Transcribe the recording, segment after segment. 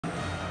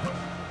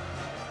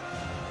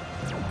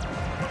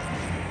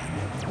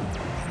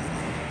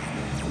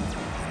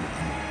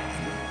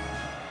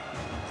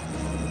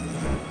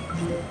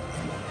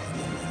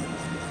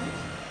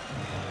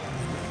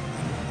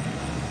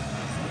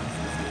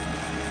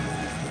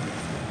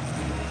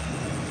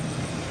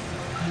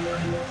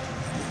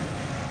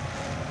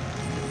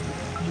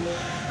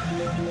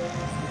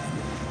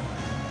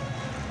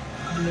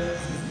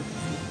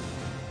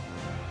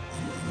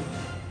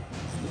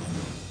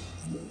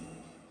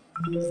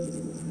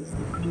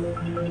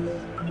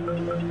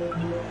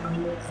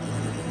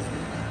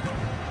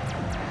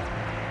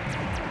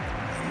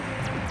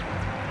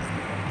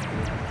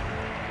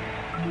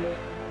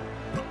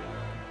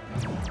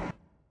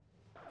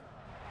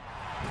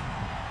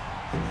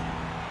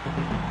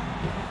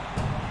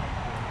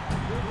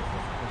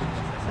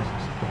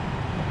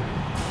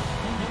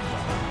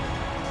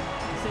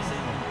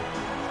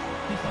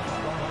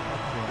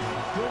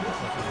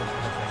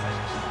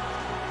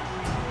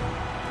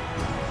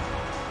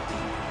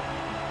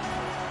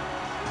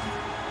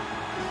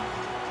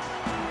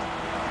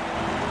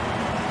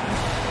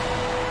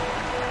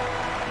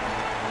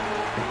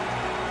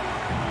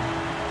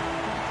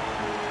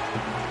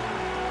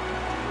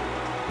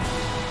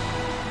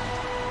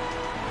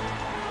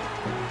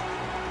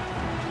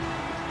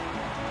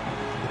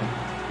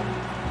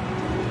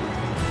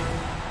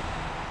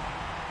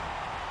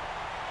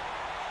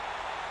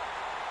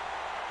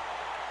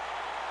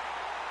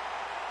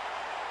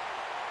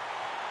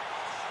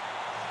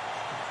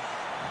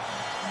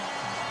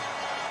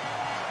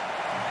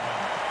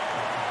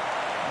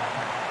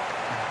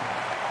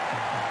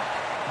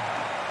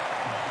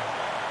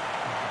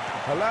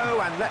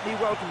Hello, and let me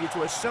welcome you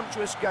to a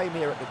sumptuous game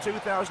here at the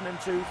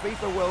 2002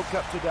 FIFA World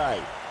Cup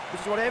today.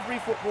 This is what every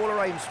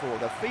footballer aims for,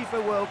 the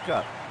FIFA World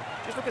Cup.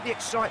 Just look at the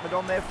excitement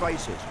on their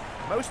faces.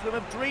 Most of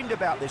them have dreamed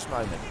about this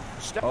moment.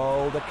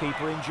 Oh, the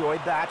keeper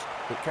enjoyed that.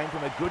 It came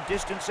from a good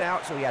distance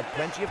out, so he had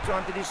plenty of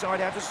time to decide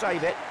how to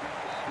save it.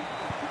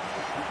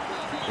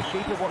 The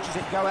keeper watches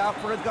it go out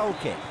for a goal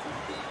kick.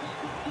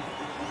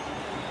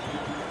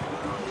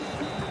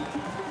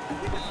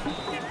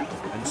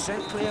 And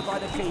sent clear by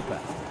the keeper.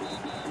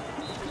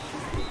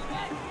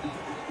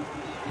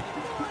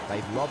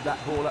 They've lobbed that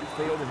ball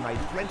upfield and made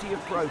plenty of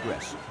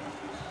progress.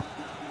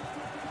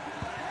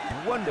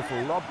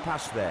 Wonderful lob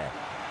pass there.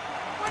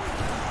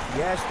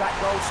 Yes, that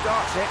goal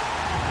starts it.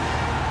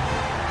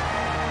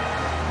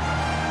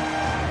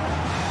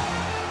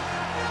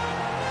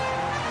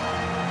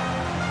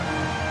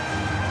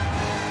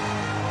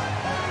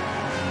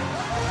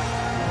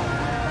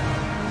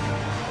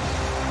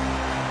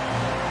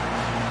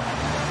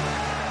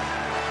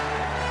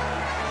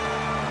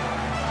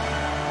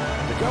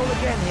 The goal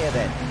again here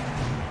then.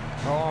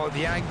 Oh,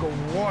 the angle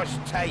was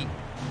tight,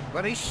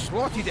 but he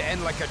slotted it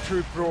in like a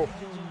true pro.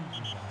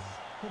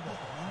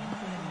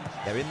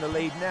 They're in the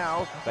lead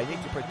now. They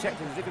need to protect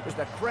it as if it was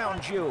the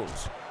crown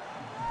jewels.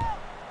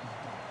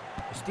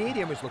 The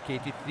stadium is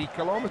located 3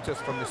 kilometres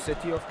from the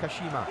city of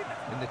Kashima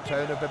in the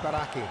town of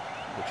Ibaraki,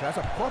 which has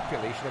a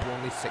population of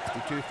only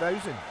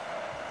 62,000.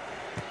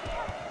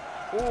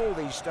 All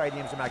these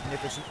stadiums are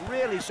magnificent,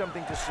 really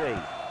something to see.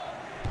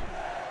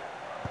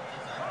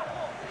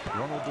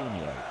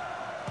 Ronaldinho.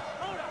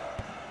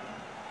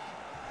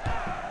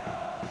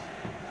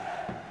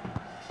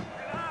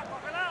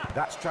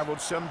 That's travelled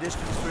some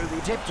distance through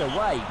the... Tipped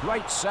away,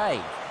 great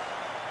save.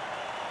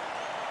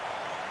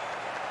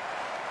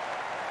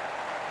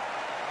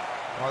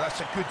 Oh, that's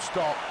a good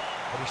stop,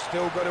 but he's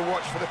still got to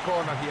watch for the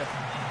corner here.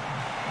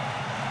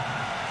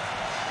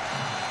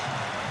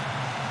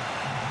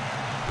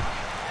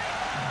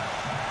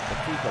 The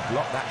keeper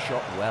blocked that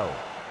shot well.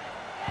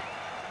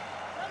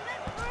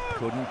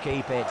 Couldn't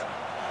keep it.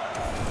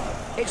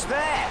 It's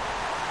there!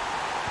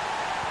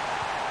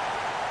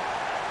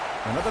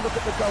 Another look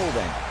at the goal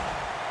then.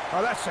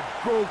 Oh, that's a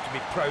goal to be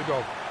proud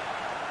of.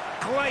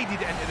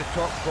 Glided it into the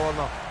top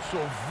corner, so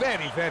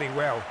very, very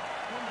well.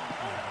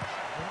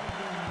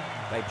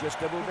 They've just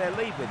doubled their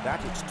lead with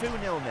that. It's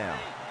 2-0 now.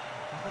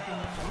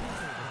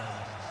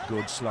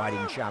 Good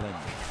sliding challenge.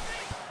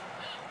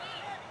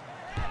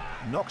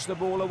 Knocks the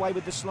ball away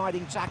with the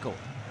sliding tackle.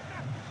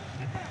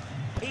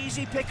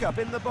 Easy pickup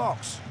in the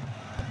box.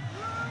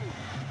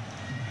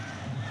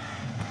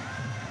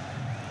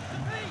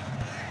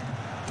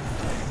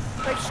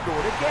 They've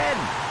scored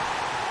again.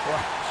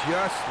 Oh,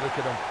 just look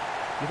at him.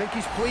 You think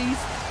he's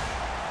pleased?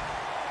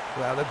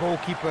 Well, the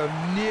goalkeeper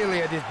nearly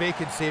had his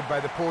bacon saved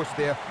by the post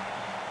there.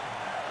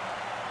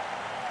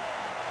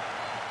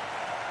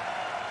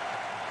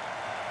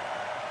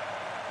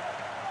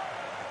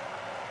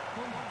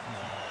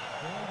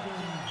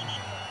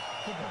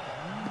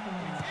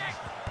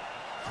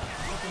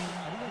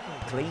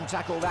 Clean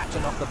tackle that to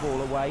knock the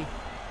ball away.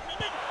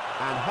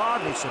 And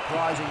hardly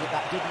surprising that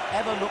that didn't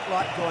ever look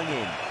like going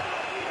in.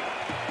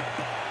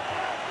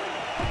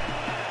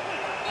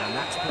 And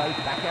that's played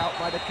back out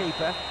by the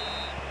keeper.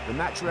 The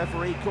match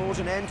referee calls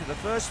an end to the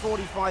first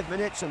 45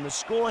 minutes and the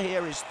score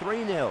here is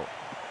 3-0.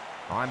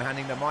 I'm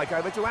handing the mic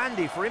over to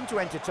Andy for him to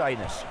entertain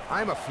us.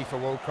 I'm a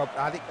FIFA World Cup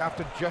addict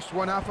after just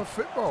one half of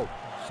football.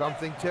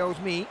 Something tells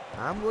me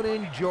I'm going to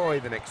enjoy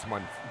the next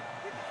month.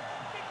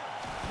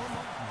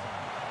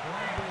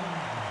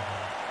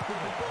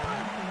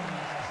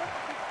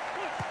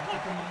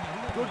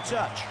 Good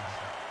touch.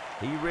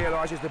 He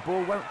realises the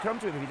ball won't come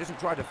to him if he doesn't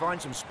try to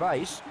find some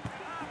space.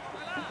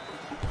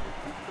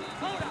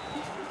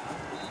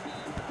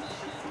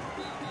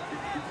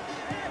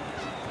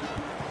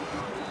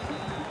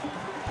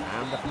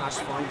 And the pass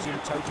finds him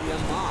totally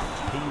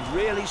unmarked. He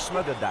really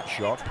smothered that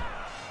shot.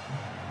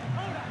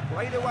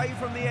 Played away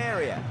from the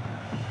area.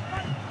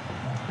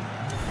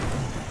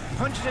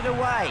 Punches it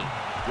away.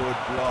 Good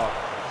block.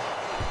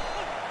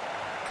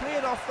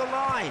 Cleared off the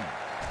line.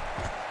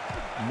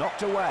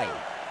 Knocked away.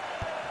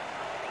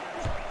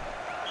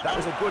 That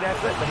was a good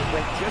effort, but it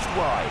went just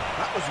wide.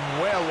 That was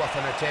well worth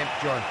an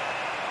attempt, John.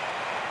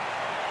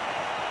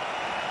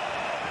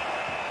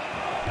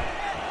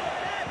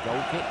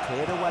 Goal kick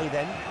cleared away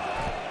then.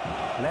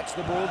 Lets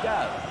the ball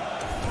go.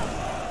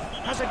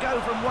 Has a go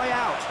from way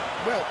out.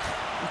 Well,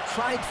 he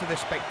tried for the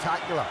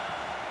spectacular,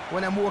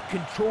 when a more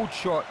controlled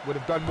shot would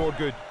have done more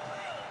good.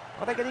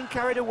 Are they getting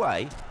carried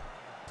away?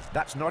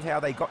 That's not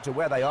how they got to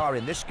where they are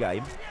in this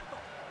game.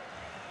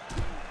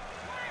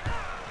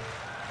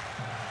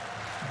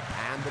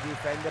 And the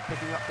defender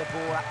picking up the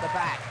ball at the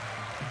back.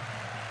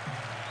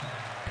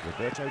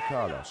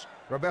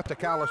 Roberto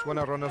Carlos won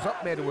a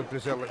runners-up medal with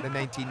Brazil at the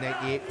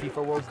 1998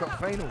 FIFA World Cup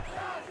finals.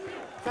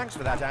 Thanks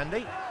for that,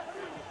 Andy.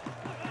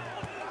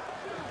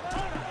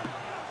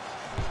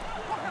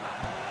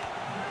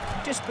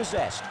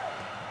 Dispossessed.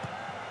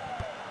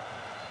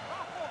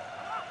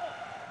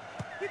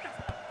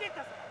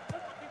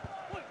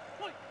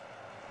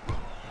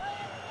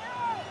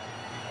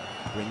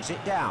 Brings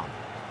it down.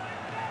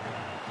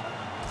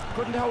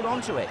 Couldn't hold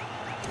on to it.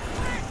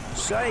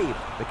 Save.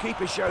 The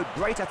keeper showed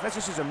great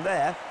athleticism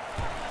there.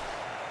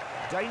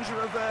 Danger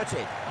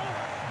averted.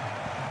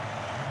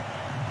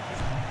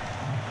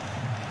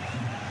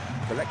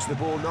 Collects the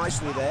ball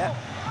nicely there.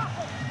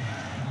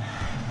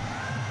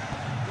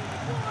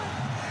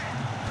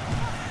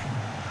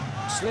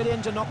 Slid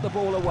in to knock the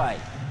ball away.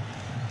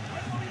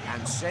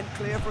 And sent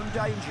clear from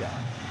danger.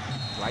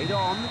 Played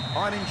on.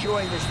 I'm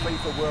enjoying this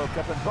FIFA World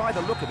Cup, and by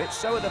the look of it,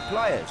 so are the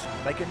players.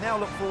 They can now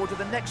look forward to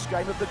the next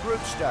game of the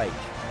group stage.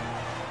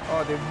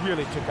 Oh, they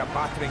really took a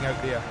battering out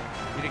there.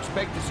 You'd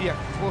expect to see a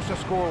closer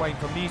scoreline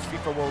from these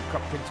FIFA World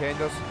Cup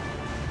contenders.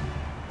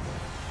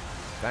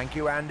 Thank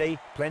you, Andy.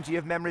 Plenty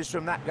of memories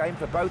from that game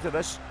for both of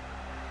us.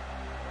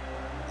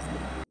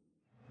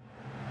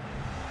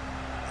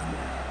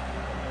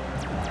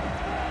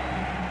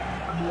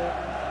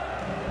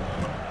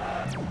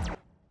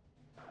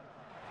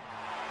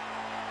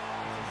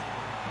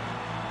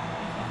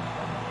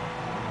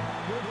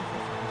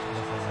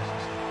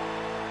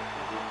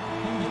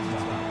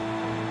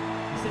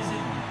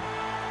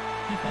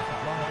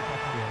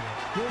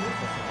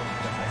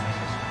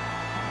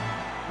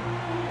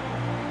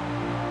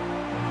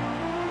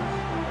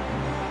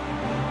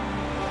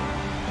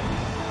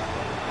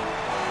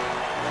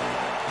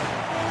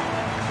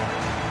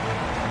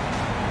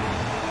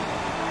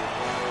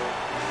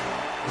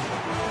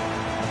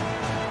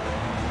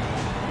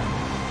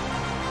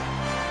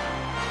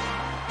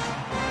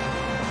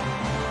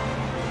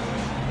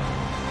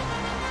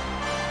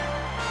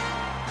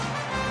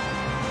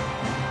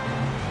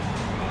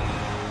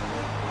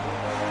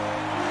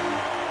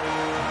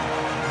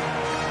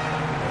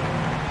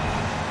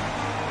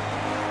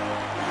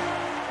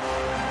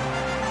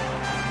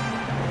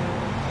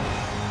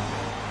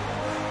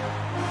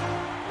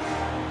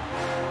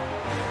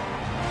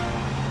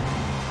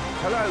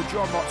 Hello,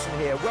 John Motson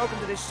here. Welcome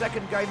to this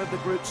second game of the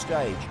group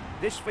stage.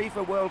 This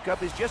FIFA World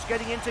Cup is just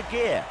getting into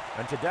gear,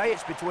 and today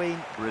it's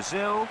between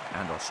Brazil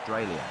and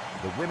Australia.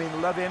 The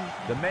women love him,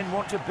 the men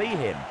want to be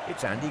him.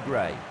 It's Andy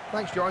Gray.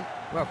 Thanks, John.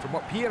 Well, from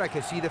up here I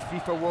can see the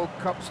FIFA World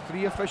Cup's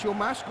 3 official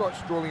mascots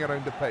strolling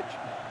around the pitch.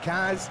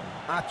 Kaz,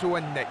 Atto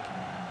and Nick.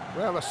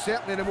 Well, they're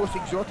certainly the most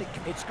exotic.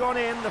 It's gone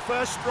in, the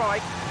first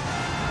strike.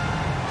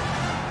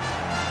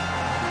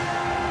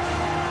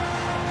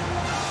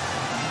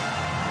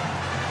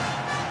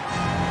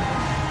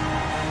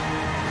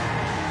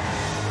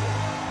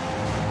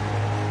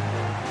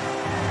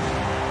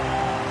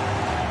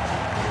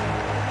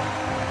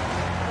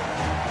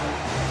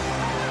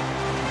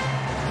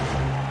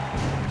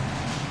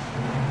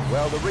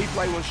 Well, the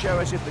replay will show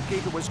us if the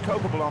keeper was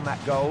culpable on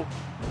that goal.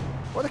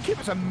 Well, the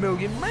keeper's a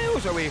million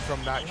miles away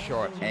from that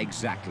shot.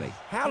 Exactly.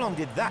 How long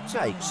did that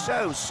take?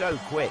 So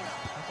quick.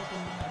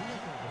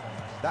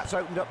 That's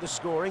opened up the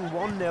scoring,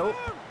 1-0.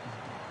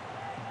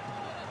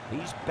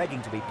 He's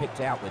begging to be picked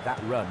out with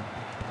that run.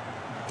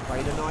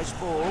 Played a nice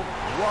ball.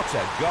 What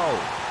a goal.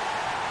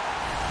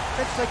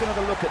 Let's take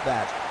another look at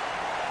that.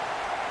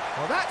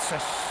 Well, that's a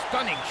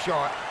stunning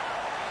shot.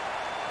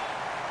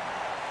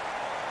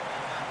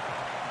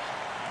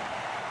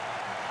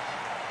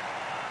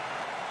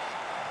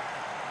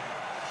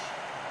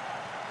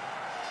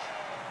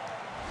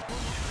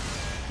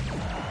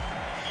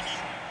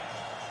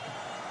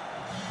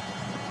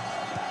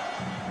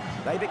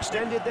 They've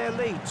extended their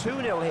lead,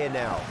 2-0 here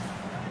now.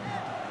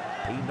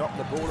 He knocked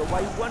the ball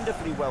away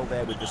wonderfully well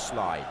there with the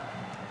slide.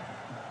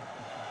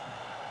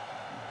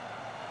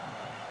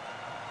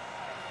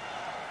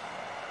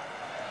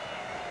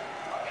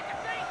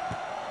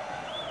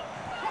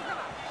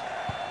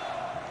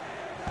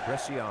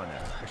 Bresciano.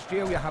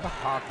 Australia have a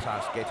hard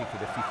task getting to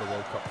the FIFA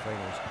World Cup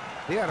finals.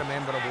 They are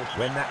memorable.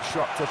 When that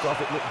shot took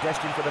off, it looked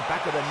destined for the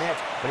back of the net,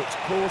 but its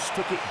course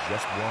took it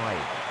just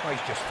wide. Oh,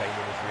 he's just finding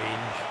his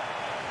range.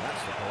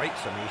 That's the polite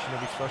summation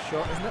of his first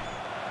shot, isn't it?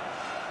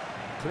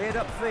 Cleared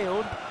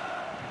upfield.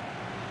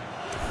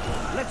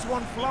 Lets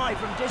one fly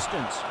from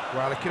distance.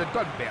 Well, he could have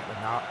done better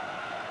than that.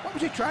 What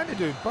was he trying to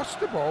do? Bust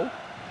the ball?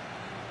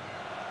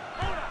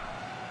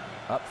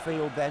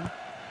 Upfield then.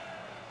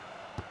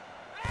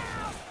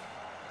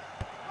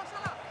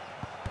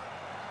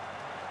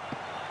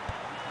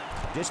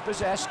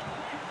 Dispossessed.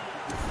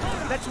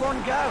 Lets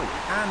one go.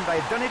 And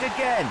they've done it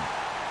again.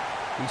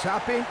 He's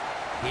happy.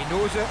 He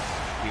knows it.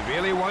 He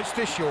really wants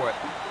to show it.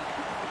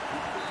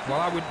 Well,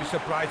 I wouldn't be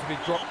surprised if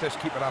he dropped this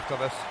keeper after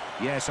this.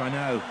 Yes, I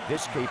know.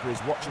 This keeper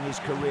is watching his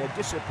career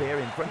disappear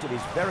in front of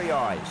his very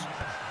eyes.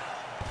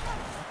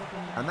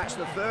 And that's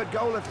the third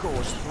goal, of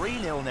course.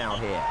 3-0 now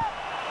here.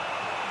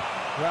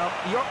 Well,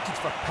 he opted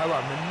for power,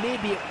 and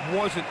maybe it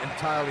wasn't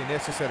entirely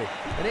necessary.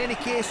 In any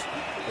case,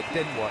 it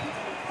didn't work.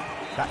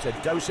 That's a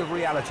dose of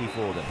reality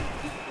for them.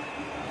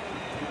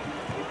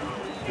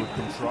 Good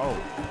control.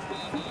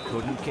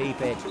 Couldn't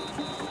keep it.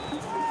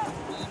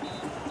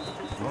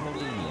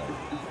 Ronaldinho.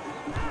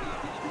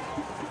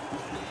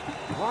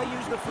 Why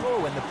use the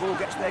floor when the ball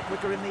gets there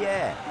quicker in the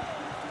air?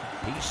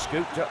 He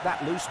scooped up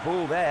that loose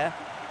ball there.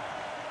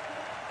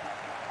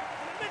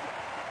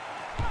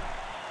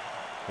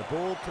 The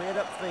ball cleared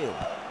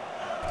upfield.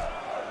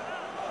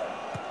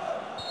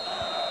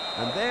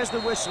 And there's the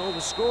whistle. The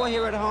score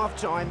here at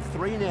half-time,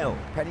 3-0.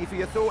 Penny for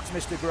your thoughts,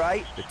 Mr.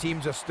 Gray. The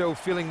teams are still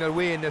feeling their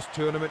way in this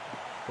tournament,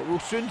 but we'll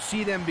soon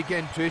see them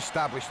begin to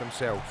establish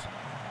themselves.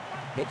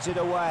 Hits it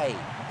away.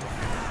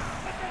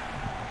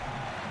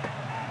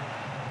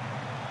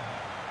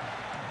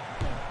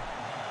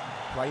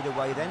 Played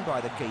away then by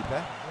the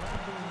keeper.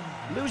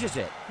 Loses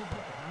it.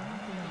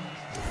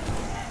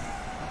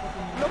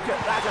 Look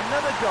at that,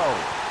 another goal.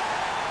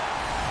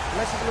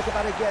 Let's have a look at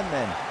that again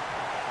then.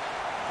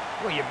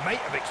 Well, you might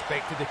have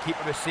expected the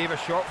keeper to save a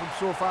shot from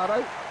so far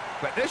out,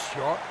 but this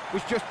shot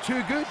was just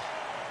too good.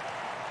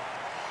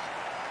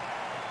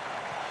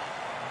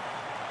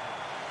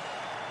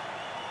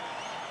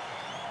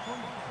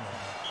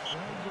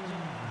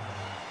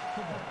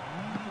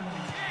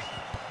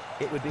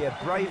 It would be a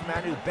brave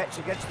man who bets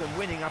against them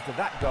winning after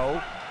that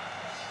goal.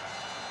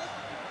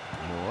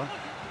 Moore.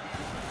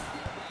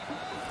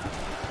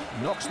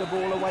 Knocks the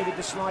ball away with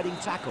the sliding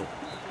tackle.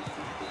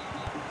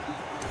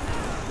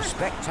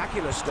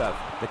 Spectacular stuff.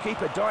 The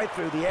keeper dived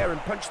through the air and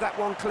punched that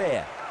one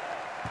clear.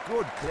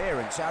 Good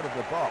clearance out of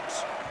the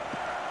box.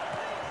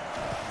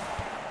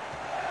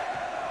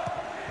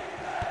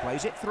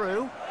 Plays it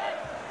through.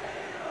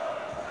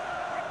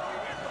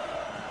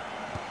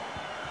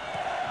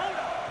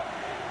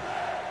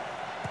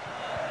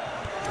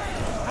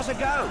 Has a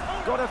go.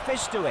 Got a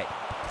fist to it.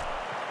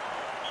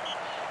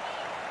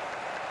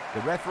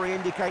 The referee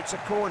indicates a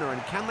corner,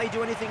 and can they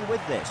do anything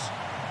with this?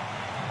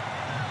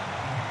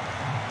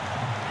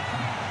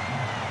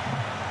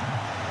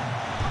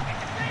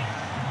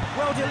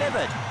 Well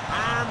delivered,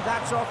 and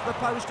that's off the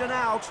post and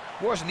out.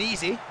 Wasn't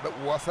easy, but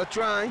worth a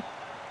try.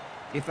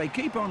 If they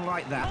keep on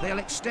like that, they'll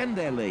extend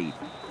their lead.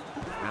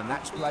 And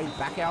that's played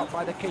back out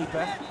by the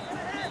keeper.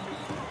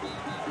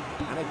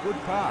 And a good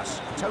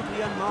pass,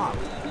 totally unmarked.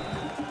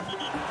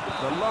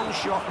 The long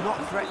shot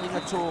not threatening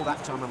at all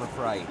that time, I'm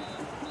afraid.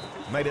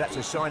 Maybe that's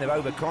a sign of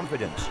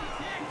overconfidence.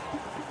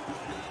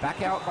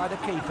 Back out by the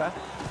keeper.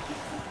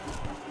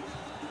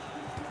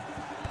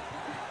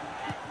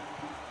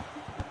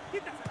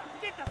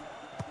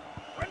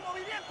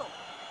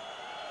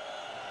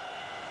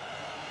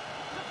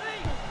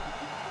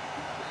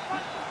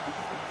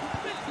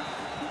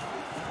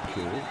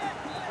 Cool.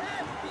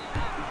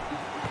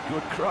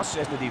 Good cross,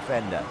 says the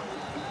defender.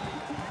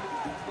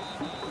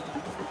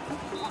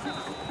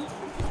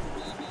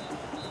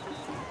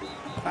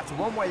 That's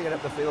one way to get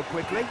up the field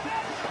quickly.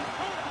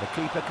 The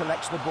keeper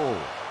collects the ball.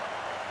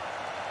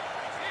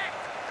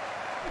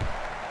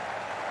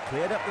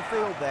 Cleared up the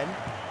field then.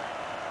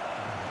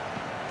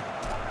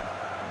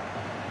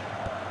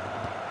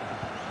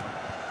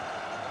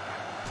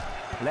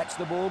 Lets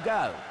the ball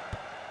go.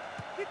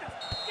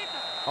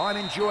 I'm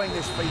enjoying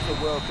this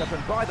FIFA World Cup,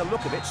 and by the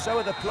look of it, so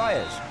are the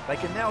players. They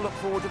can now look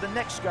forward to the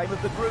next game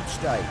of the group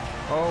stage.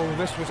 Oh,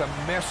 this was a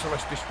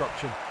merciless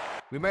destruction.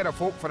 We might have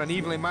hoped for an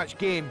evenly matched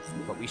game,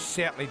 but we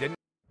certainly didn't.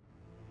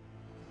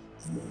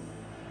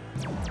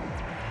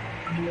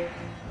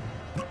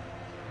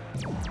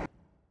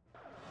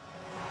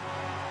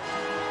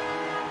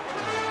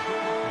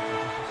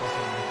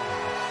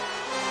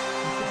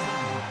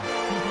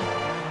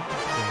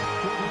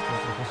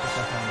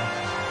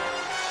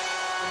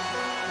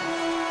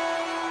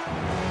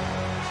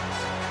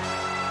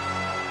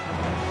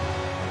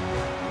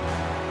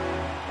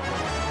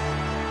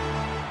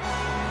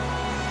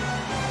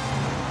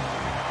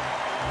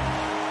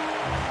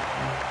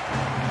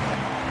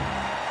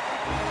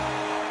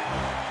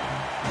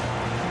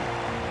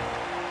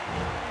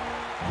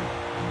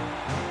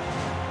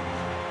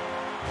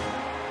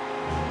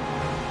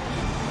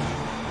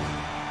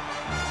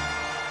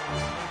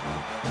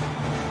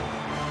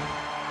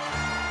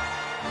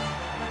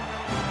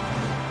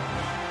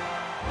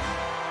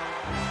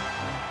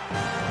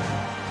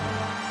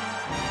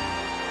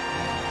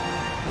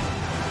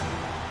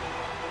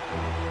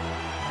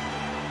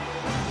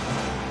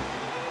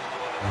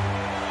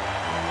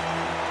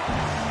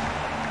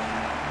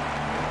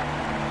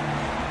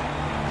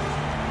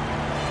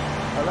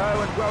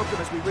 Hello and welcome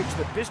as we reach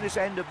the business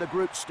end of the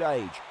group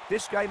stage.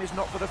 This game is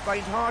not for the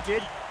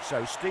faint-hearted,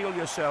 so steel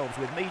yourselves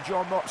with me,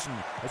 John Motson,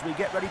 as we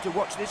get ready to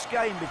watch this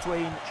game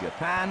between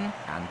Japan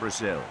and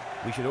Brazil.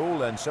 We should all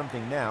learn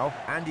something now.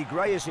 Andy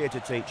Gray is here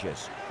to teach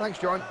us. Thanks,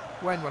 John.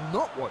 When we're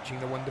not watching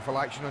the wonderful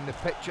action on the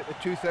pitch at the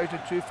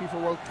 2002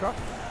 FIFA World Cup.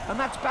 And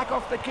that's back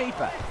off the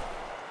keeper.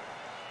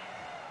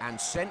 And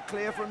sent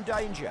clear from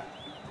danger.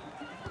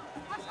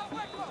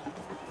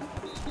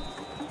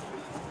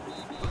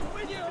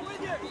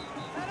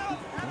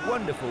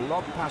 Wonderful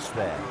long pass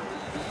there.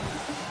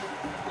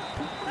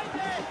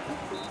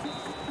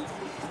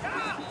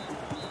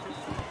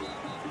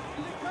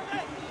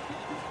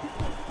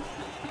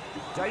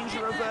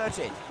 Danger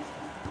averted.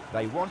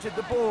 They wanted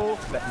the ball,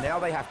 but now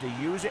they have to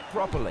use it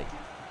properly.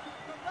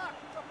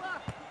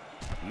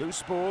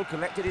 Loose ball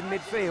collected in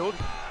midfield.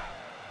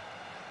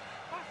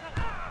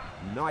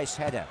 Nice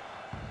header.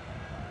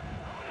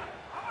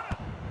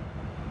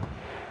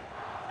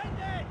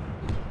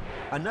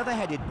 Another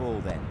headed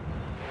ball then.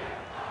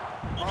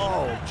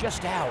 Oh,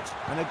 just out.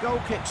 And a goal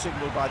kick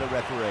signalled by the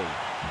referee.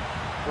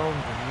 Oh,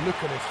 the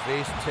look on his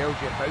face tells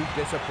you how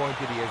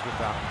disappointed he is with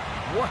that.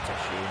 What a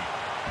shame.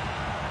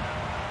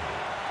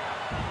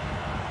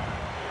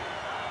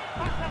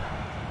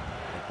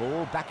 The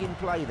ball back in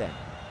play then.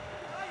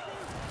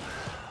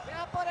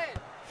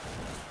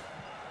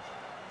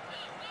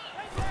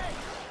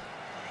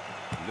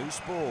 Loose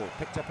ball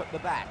picked up at the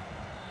back.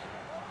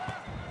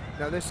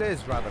 Now this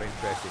is rather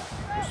interesting.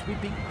 The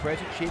sweeping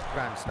crescent-shaped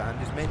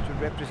grandstand is meant to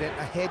represent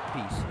a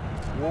headpiece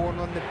worn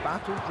on the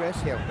battle dress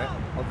helmet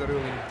of the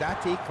ruling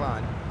Date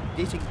clan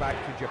dating back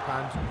to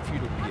Japan's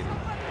feudal period.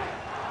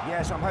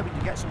 Yes, I'm hoping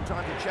to get some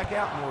time to check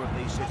out more of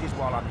these cities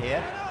while I'm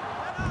here.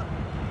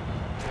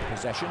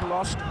 Possession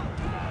lost.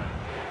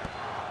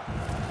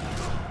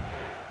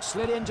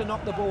 Slid in to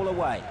knock the ball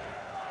away.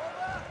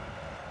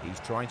 He's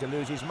trying to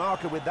lose his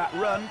marker with that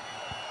run.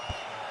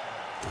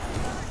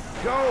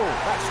 Goal!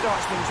 That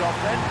starts things off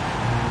then.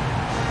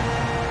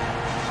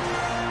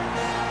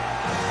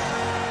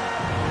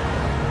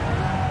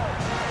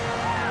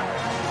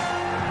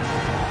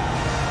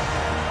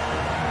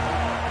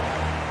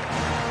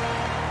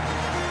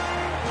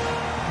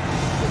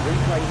 The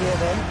replay here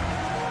then.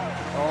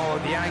 Oh,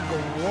 the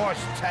angle was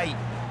tight,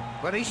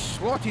 but he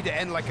slotted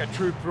it in like a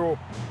true pro.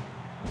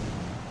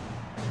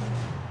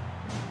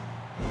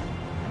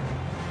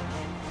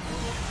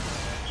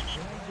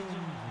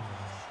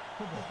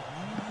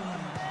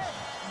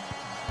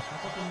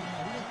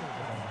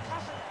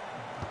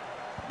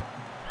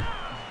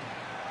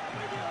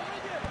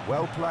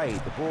 Well played,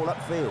 the ball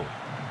upfield.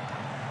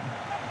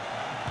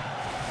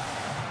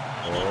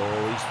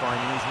 Oh, he's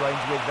finding his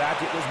range with that.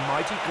 It was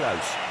mighty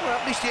close. Well,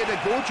 at least he had a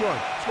go, John.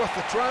 It's worth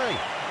a try.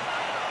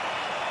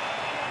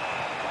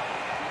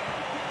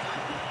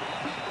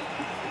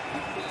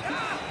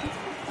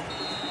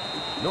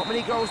 Not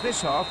many goals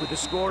this half with the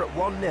score at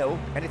 1-0.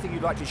 Anything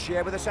you'd like to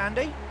share with us,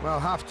 Andy? Well,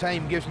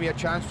 half-time gives me a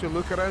chance to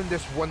look around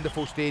this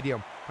wonderful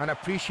stadium and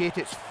appreciate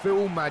its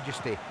full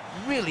majesty.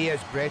 Really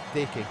is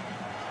breathtaking.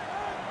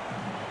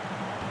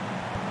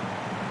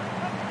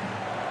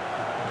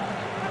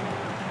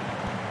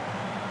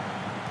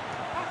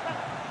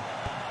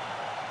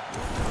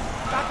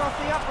 Back off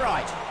the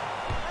upright.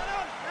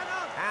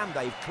 And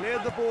they've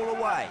cleared the ball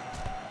away.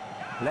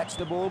 Lets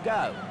the ball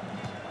go.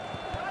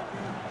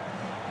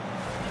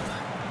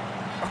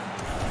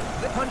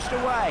 Punched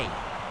away.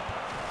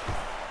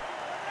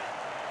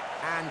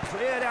 And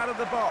cleared out of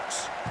the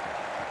box.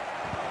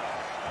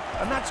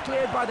 And that's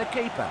cleared by the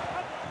keeper.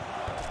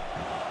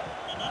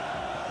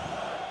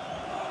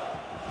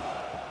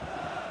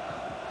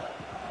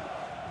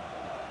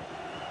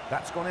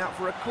 That's gone out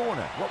for a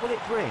corner. What will it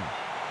bring?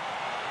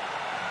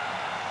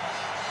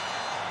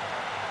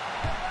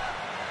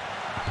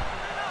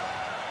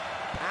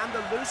 And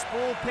the loose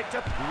ball picked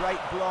up. Great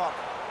block.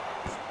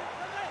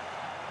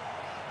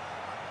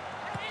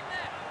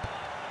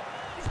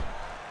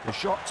 The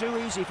shot too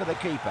easy for the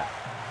keeper.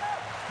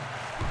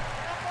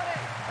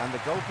 And the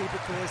goalkeeper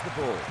clears the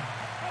ball.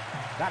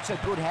 That's a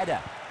good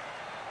header.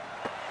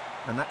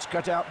 And that's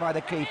cut out by the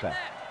keeper.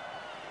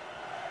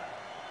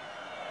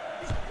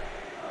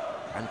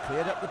 And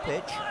cleared up the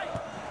pitch.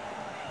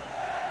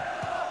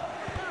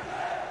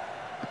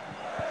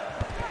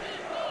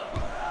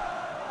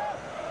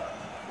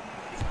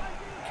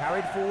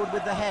 Carried forward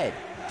with the head.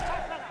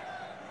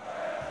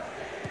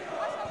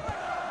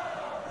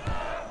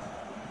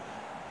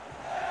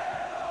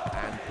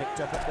 And picked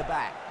up at the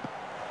back.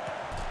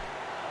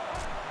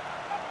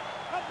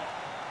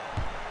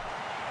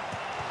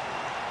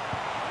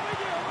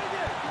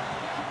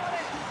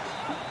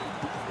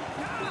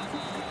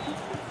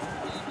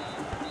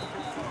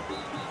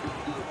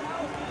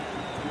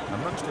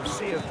 Amongst a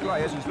sea of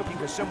players, he's looking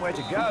for somewhere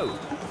to go.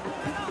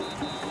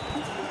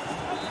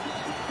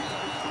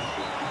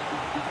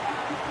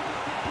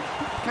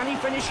 Can he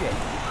finish it?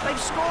 They've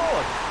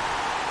scored!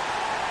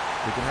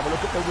 We can have a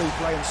look at the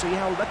replay and see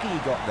how lucky he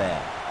got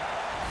there.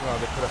 Well,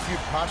 they put a few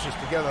passes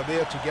together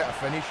there to get a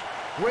finish.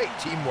 Great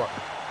teamwork.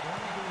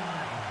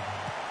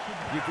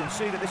 You can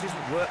see that this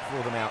isn't work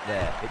for them out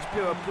there. It's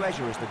pure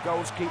pleasure as the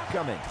goals keep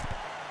coming.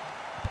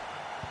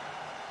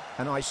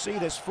 And I see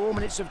there's 4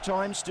 minutes of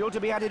time still to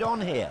be added on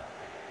here.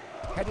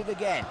 Headed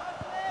again.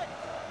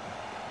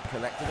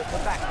 Collected at the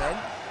back then.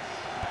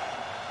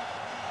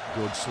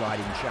 Good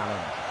sliding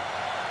challenge.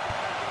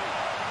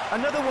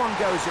 Another one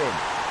goes in.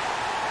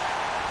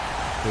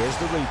 Here's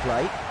the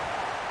replay.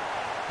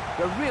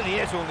 There really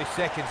is only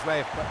seconds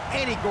left, but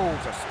any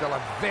goals are still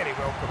a very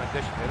welcome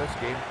addition to this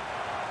game.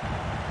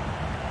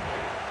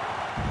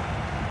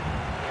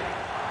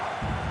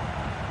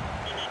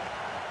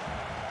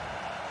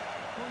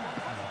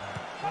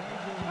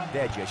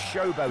 They're just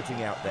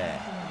showboating out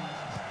there.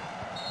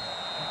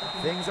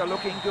 Things are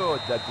looking good.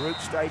 The group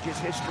stage is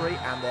history,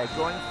 and they're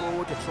going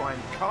forward to try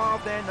and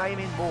carve their name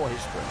in more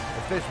history.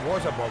 If this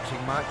was a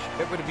boxing match,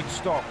 it would have been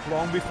stopped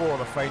long before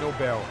the final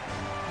bell.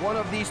 One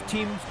of these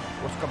teams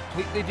was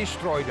completely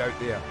destroyed out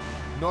there.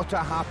 Not a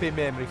happy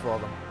memory for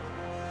them.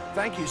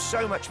 Thank you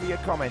so much for your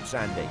comments,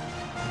 Andy.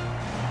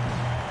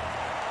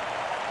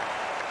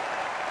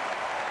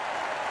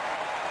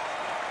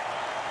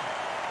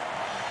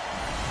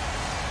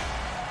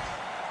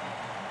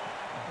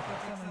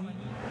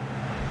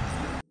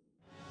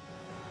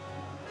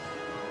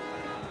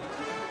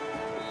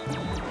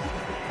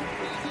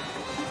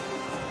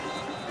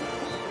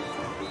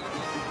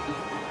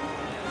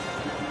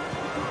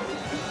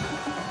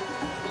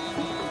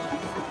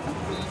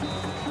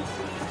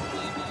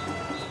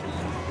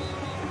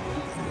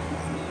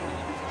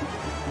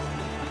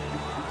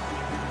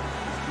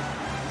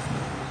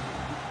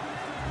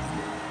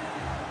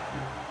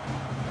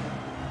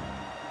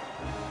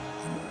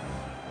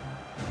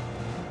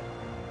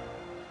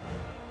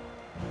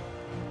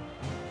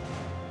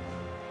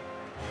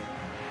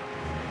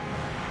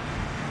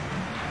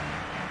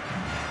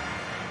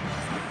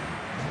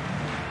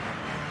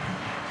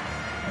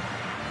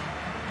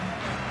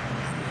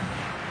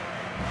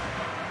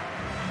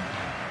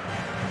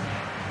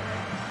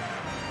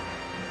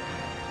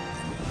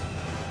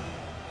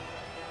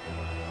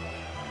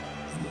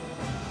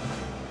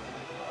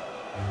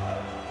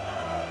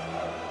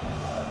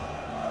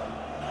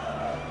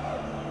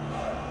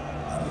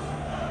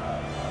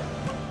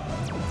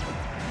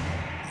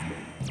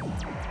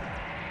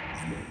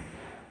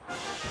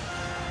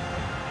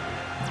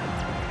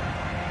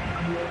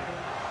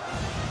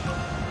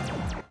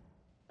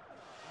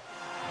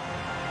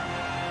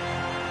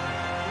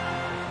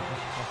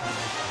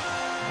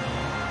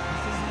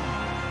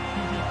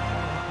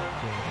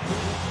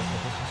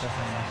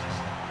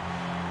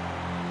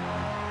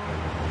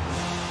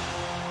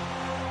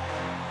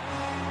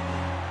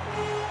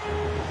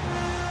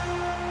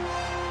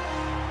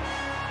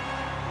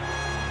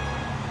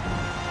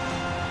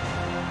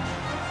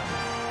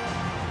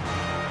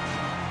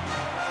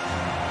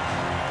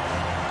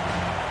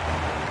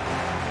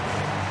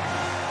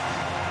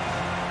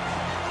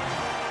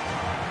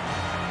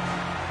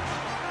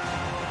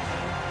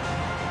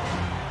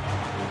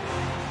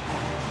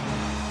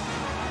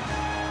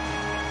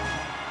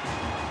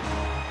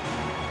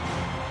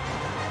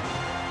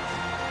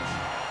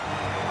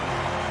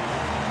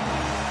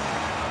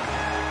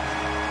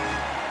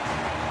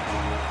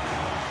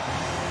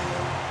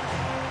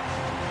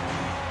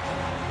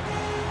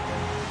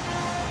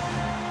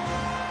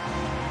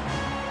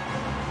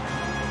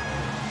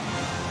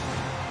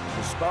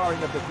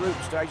 Sparring of the group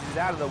stages is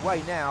out of the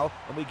way now,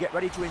 and we get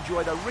ready to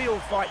enjoy the real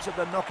fights of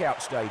the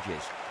knockout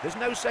stages. There's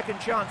no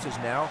second chances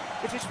now.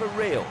 This is for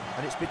real,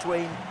 and it's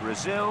between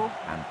Brazil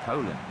and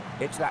Poland.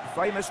 It's that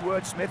famous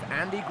wordsmith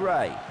Andy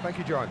Gray. Thank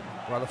you, John.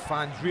 Well, the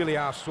fans really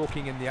are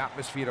soaking in the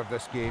atmosphere of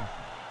this game.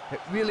 It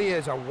really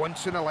is a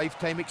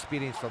once-in-a-lifetime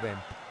experience for them.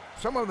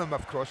 Some of them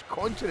have crossed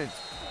continents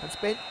and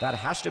spent... That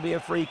has to be a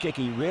free kick.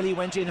 He really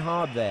went in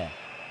hard there.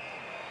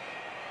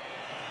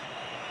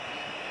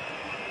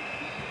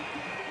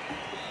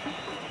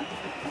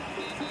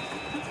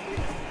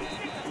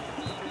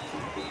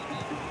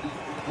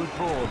 Good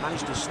ball,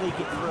 managed to sneak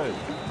it through.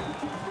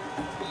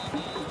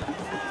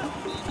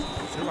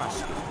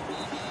 Suaski.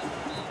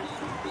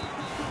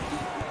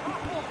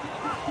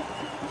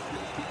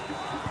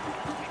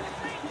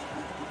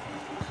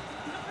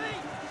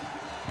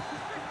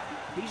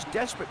 He's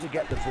desperate to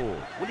get the ball.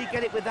 Will he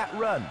get it with that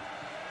run?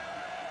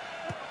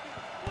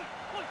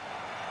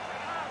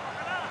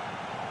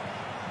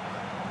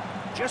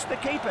 Just the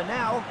keeper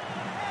now.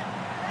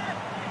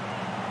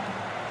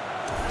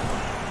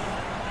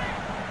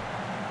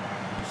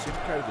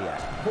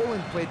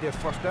 Poland played their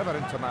first ever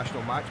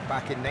international match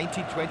back in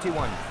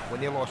 1921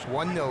 when they lost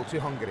 1-0 to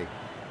Hungary.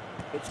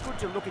 It's good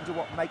to look into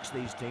what makes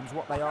these teams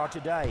what they are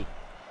today.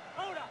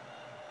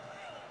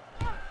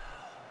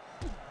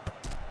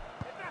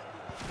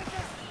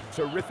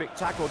 Terrific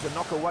tackle to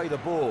knock away the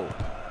ball.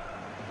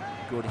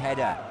 Good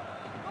header.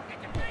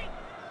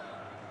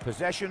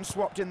 Possession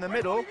swapped in the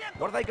middle.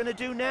 What are they going to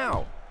do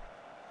now?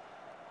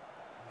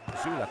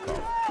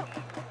 Zulakov.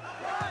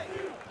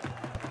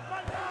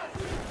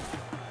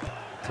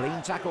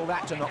 Clean tackle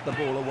that to knock the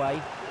ball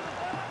away.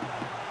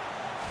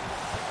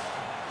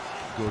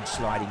 Good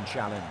sliding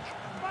challenge.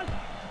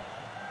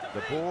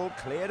 The ball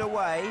cleared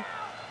away.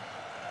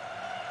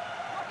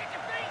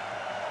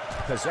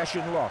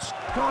 Possession lost.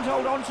 Can't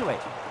hold on to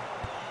it.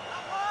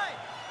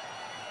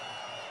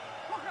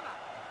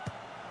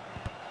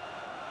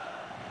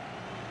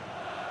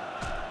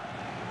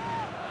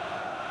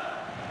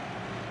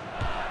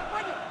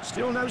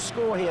 Still no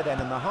score here then,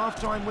 and the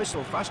half-time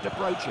whistle fast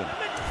approaching.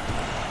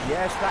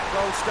 Yes, that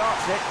goal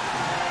starts it.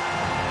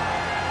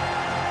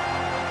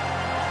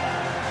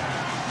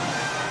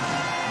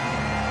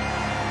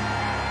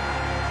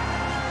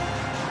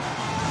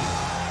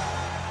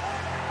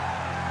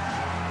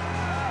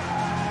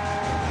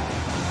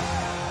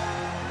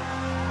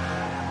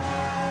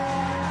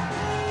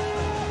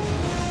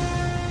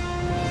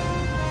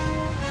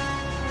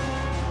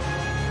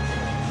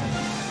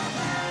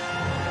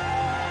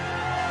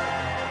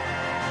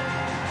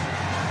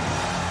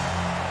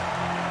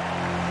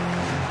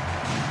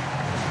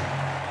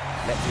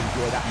 Let's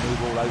enjoy that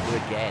move all over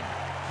again.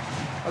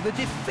 Oh, the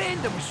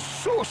defender was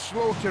so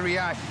slow to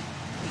react.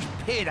 He's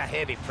paid a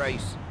heavy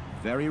price.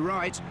 Very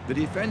right. The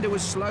defender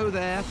was slow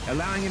there,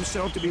 allowing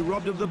himself to be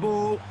robbed of the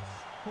ball.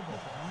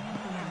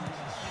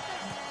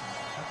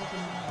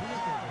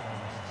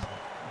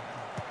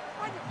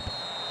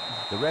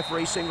 The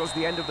referee signals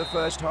the end of the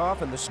first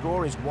half and the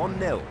score is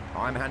 1-0.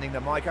 I'm handing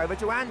the mic over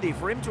to Andy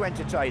for him to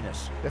entertain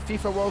us. The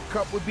FIFA World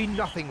Cup would be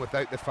nothing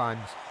without the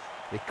fans.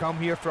 They come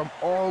here from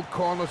all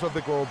corners of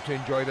the globe to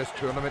enjoy this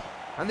tournament,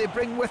 and they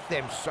bring with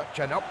them such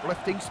an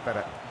uplifting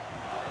spirit.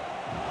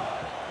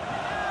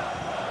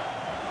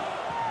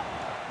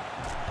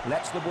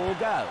 Lets the ball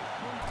go.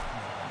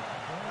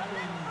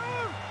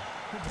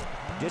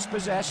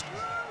 Dispossessed.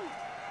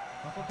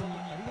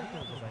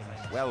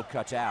 Well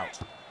cut out.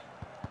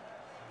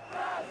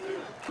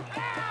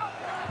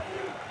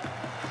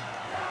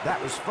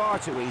 That was far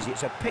too easy.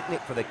 It's a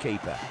picnic for the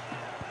keeper.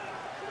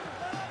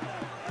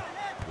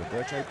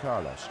 Roberto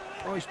Carlos.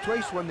 Oh, he's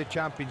twice won the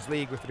Champions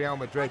League with Real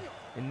Madrid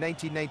in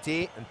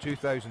 1998 and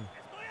 2000.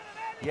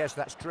 Yes,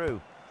 that's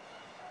true.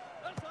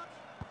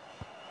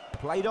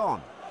 Played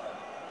on.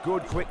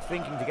 Good quick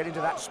thinking to get into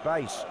that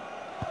space.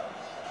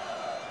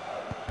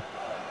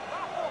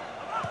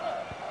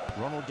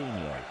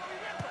 Ronaldinho.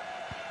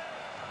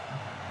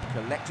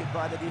 Collected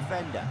by the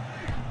defender.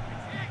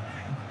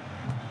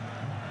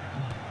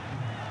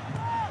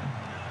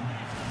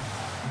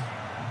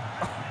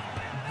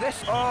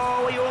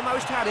 Oh, he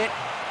almost had it.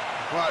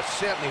 Well, it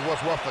certainly was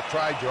worth a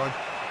try, John.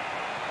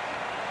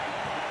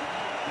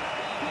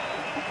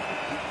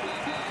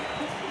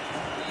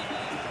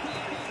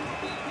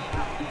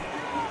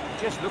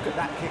 Just look at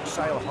that kick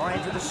sail high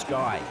into the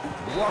sky.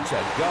 What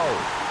a goal.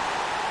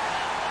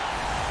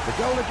 The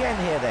goal again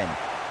here then.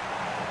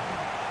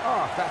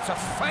 Oh, that's a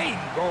fine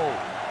goal.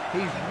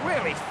 He's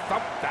really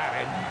thumped that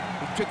in.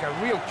 He took a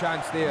real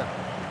chance there.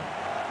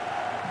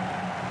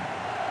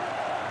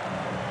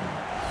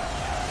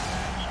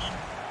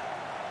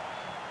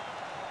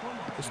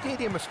 The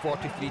stadium has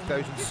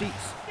 43,000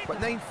 seats,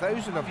 but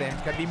 9,000 of them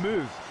can be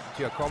moved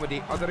to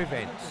accommodate other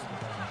events.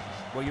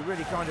 Well, you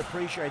really can't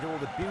appreciate all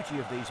the beauty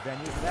of these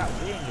venues without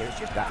being here. It's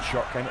just that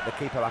shot came at the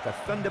keeper like a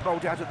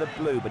thunderbolt out of the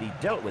blue, but he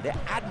dealt with it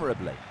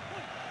admirably.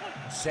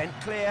 Sent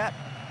clear.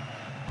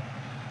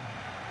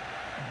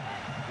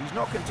 He's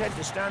not content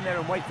to stand there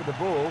and wait for the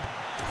ball.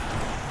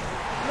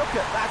 Look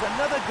at that,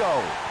 another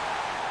goal.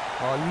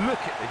 Oh,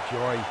 look at the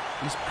joy.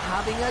 He's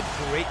having a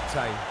great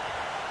time.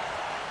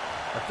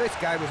 If this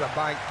guy was a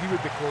bank, he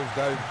would be closed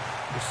down.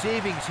 The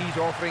savings he's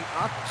offering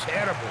are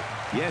terrible.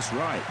 Yes,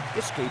 right.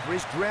 This keeper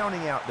is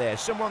drowning out there.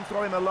 Someone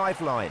throw him a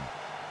lifeline.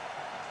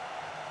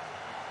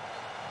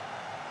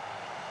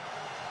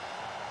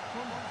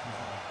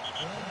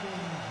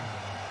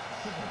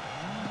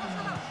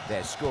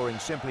 They're scoring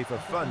simply for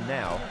fun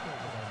now.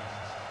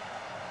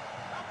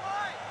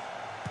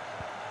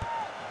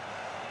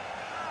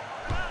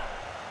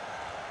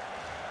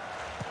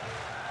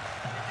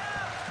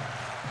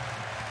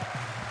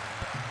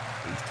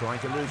 Trying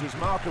to lose his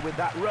marker with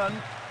that run.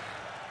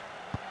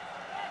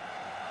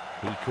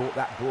 He caught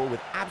that ball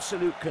with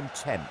absolute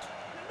contempt.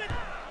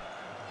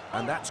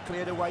 And that's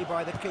cleared away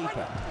by the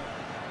keeper.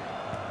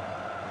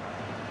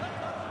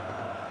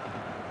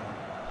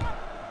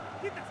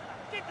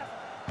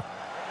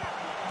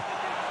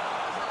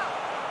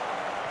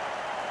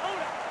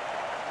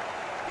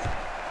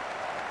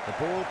 The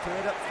ball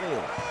cleared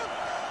upfield.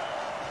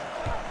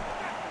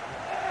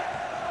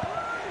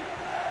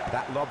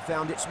 That lob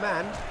found its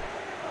man.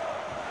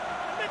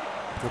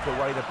 Took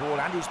away the ball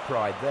and his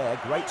pride there.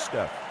 Great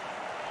stuff.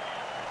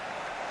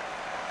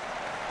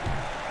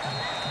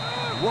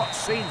 What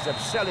scenes of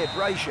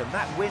celebration.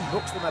 That win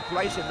books them a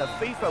place in the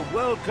FIFA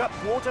World Cup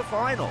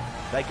quarter-final.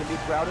 They can be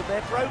proud of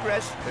their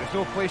progress. There's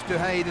no place to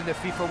hide in the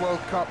FIFA World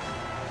Cup,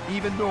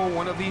 even though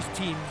one of these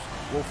teams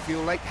will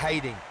feel like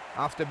hiding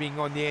after being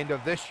on the end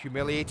of this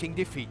humiliating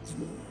defeat.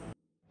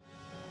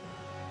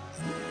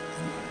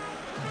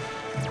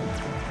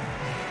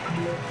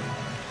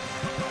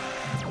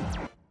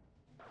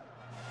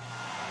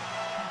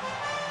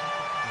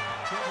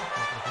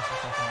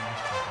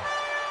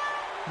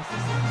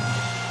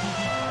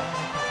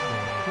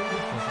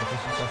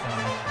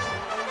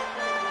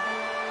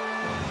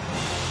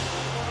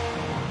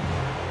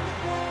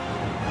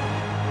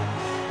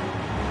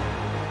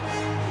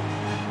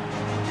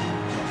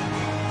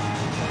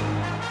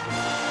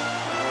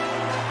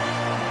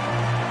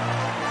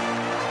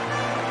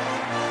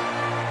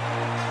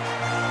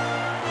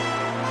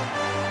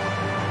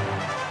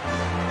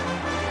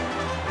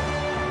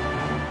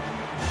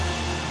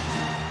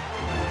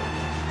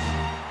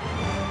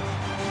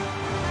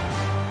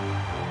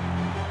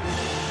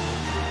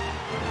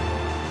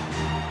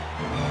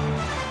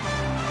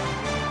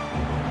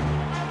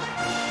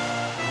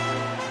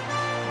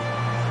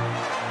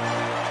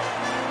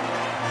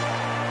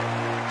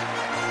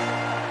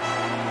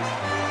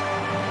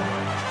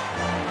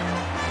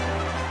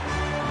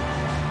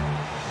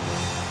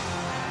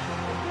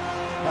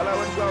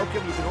 Hello and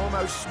welcome. You can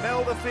almost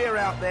smell the fear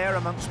out there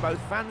amongst both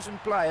fans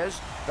and players.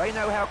 They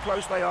know how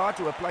close they are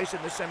to a place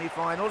in the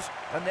semi-finals,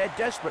 and they're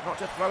desperate not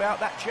to throw out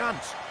that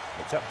chance.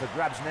 It's up for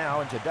grabs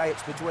now, and today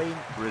it's between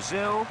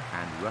Brazil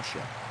and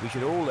Russia. We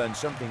should all learn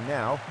something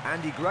now.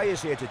 Andy Gray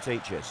is here to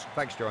teach us.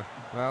 Thanks, John.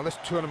 Well, this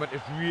tournament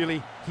is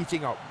really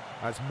heating up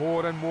as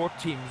more and more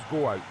teams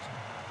go out.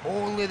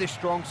 Only the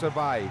strong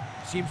survive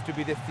seems to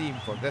be the theme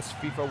for this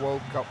FIFA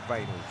World Cup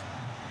finals.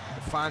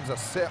 The fans are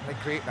certainly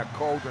creating a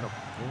cauldron of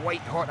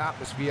white-hot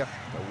atmosphere.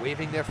 They're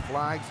waving their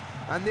flags,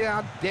 and they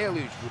are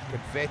deluged with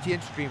confetti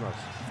and streamers.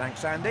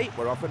 Thanks, Andy.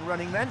 We're off and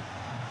running then.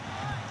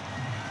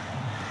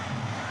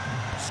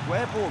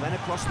 Square ball then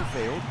across the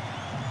field.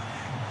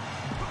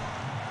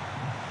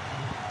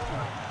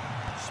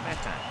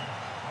 Smetan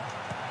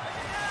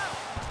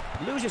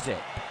loses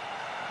it.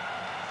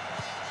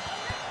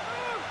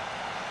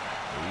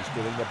 He's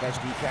doing the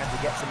best he can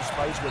to get some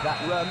space with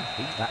that run.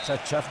 That's a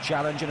tough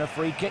challenge and a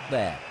free kick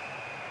there.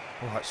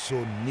 Oh, that's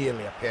so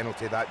nearly a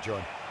penalty, that,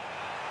 John.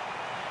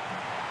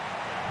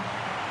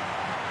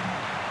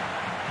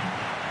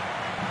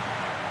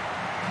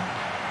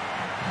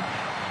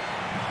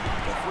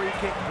 The free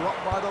kick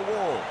blocked by the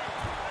wall.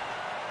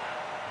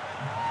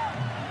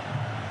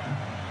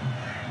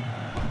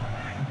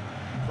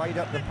 Played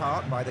up the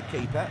park by the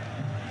keeper.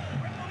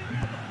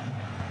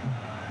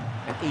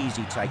 An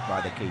easy take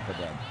by the keeper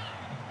then.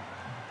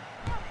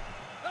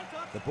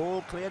 The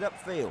ball cleared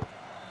upfield.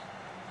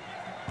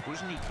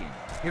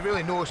 He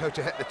really knows how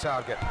to hit the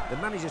target. The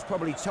manager's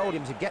probably told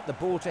him to get the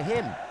ball to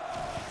him.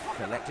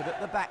 Collected at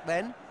the back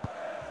then.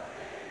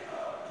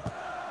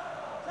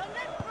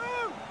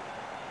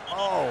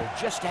 Oh,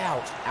 just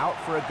out. Out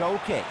for a goal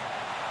kick.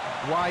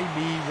 Why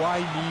me? Why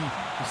me?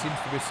 He seems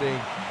to be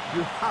saying.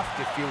 You have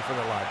to feel for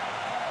the lad.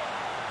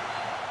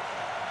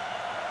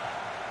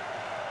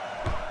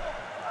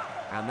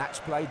 And that's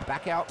played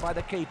back out by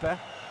the keeper.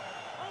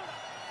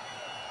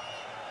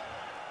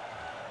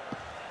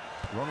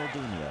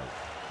 Ronaldinho.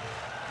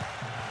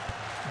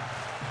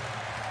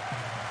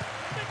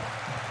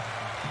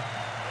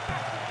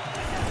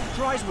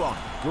 Tries one.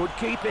 Good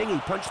keeping. He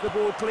punched the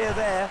ball clear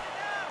there.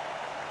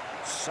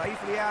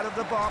 Safely out of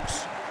the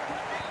box.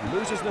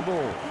 Loses the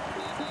ball.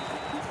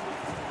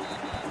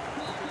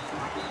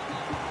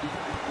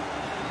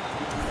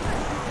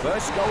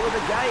 First goal of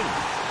the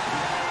game.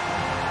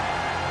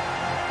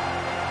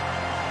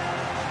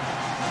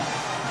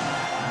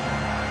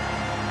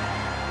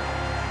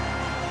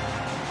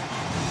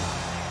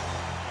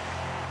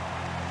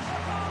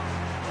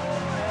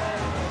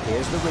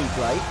 Here's the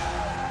replay.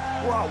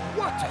 Wow,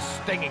 what a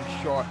stinging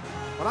shot.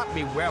 Well, that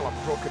may well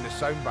have broken the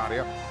sound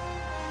barrier.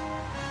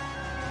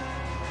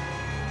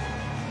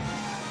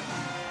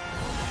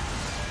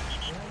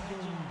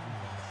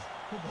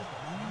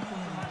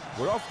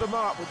 We're off the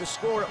mark with the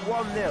score at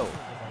 1-0.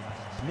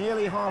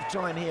 Nearly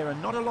half-time here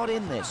and not a lot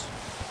in this.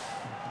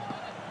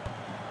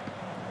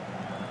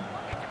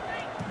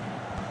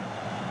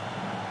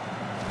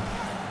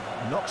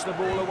 Knocks the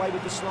ball away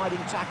with the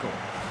sliding tackle.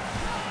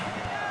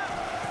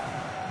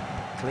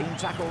 Clean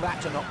tackle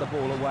that to knock the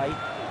ball away.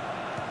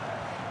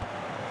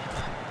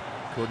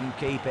 Couldn't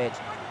keep it.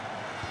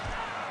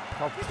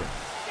 Cogton.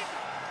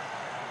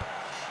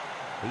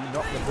 He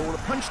knocked the ball,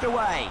 punched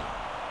away.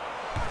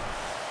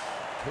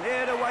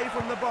 Cleared away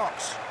from the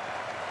box.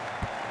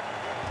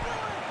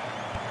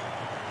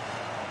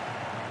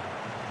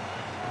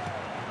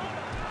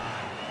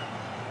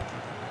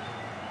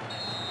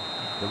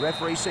 The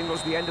referee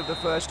signals the end of the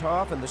first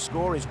half and the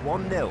score is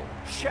 1-0.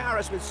 Shower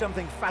us with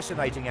something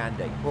fascinating,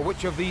 Andy. Well,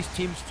 which of these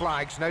teams'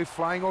 flags now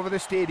flying over the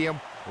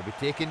stadium will be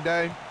taken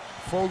down,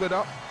 folded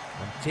up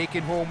and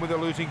taken home with the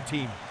losing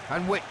team?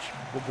 And which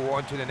will go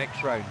on to the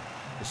next round?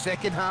 The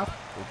second half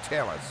will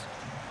tell us.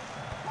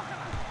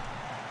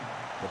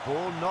 The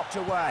ball knocked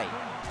away.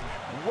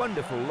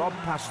 Wonderful lob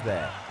pass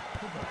there.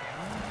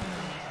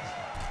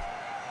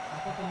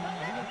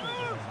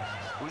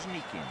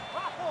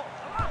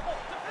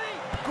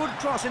 Good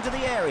cross into the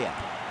area.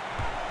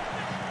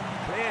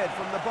 Cleared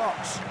from the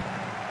box.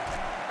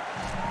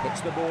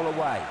 Hits the ball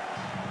away.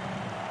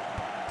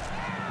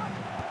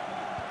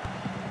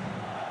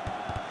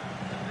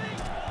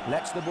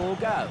 Lets the ball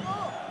go.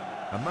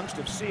 Amongst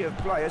a sea of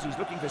players, he's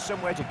looking for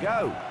somewhere to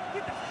go.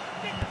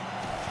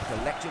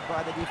 Collected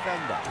by the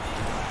defender.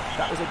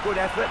 That was a good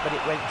effort, but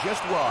it went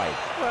just wide.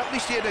 Well, at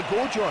least he had a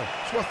go, John.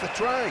 It's worth a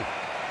try.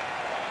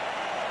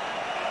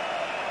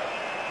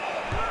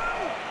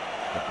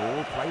 The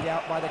ball played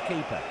out by the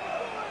keeper.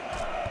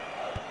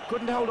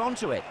 Couldn't hold on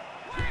to it.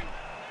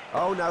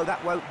 Oh no,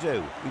 that won't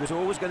do. He was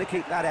always going to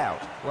keep that out.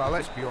 Well,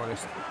 let's be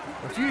honest.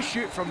 If you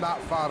shoot from that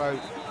far out,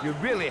 you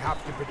really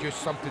have to produce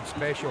something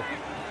special.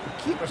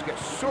 The keepers get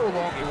so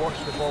long to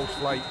watch the ball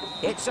slide.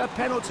 It's a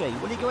penalty.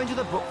 Will he go into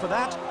the book for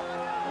that?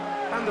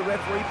 And the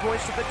referee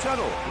points to the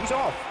tunnel. He's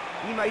off.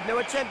 He made no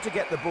attempt to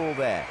get the ball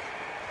there.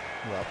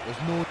 Well, there's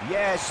no...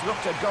 Yes,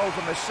 looked a goal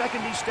from the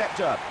second he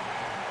stepped up.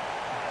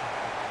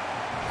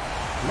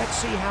 Let's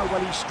see how well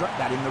he struck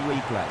that in the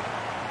replay.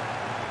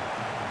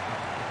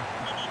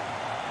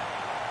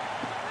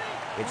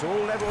 It's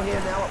all level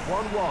here now at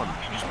 1-1.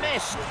 He's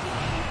missed.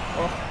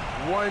 Oh,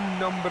 one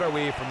number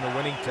away from the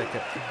winning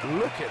ticket.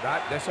 Look at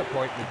that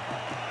disappointment.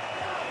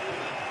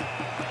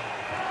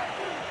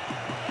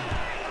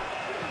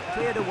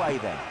 Cleared away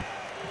then.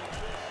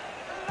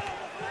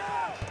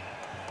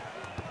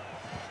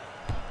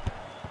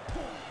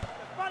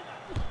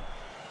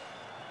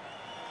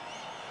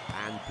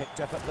 And picked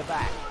up at the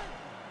back.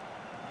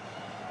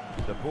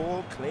 The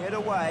ball cleared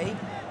away.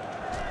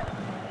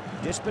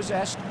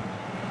 Dispossessed.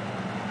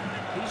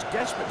 He's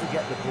desperate to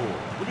get the ball.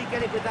 Will he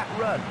get it with that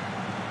run?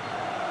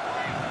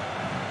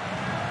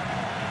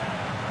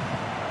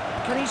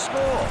 Can he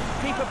score?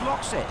 Keeper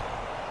blocks it.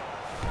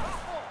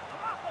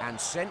 And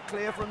sent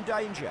clear from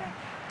danger.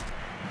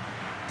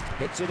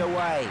 Hits it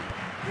away.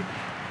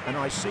 And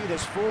I see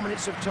there's 4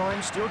 minutes of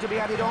time still to be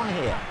added on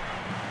here.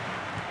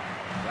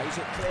 Plays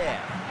it clear.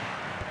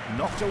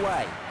 Knocked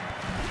away.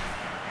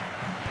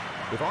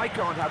 If I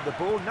can't have the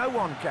ball, no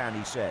one can,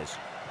 he says.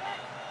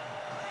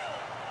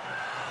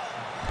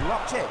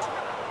 Blocked it.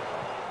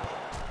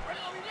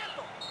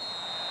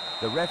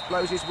 The ref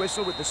blows his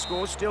whistle with the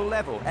score still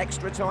level.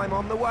 Extra time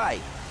on the way.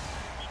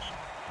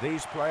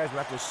 These players will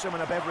have to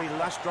summon up every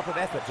last drop of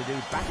effort to do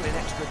battle in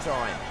extra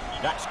time.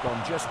 That's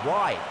gone just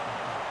wide.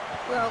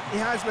 Well, he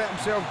has let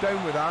himself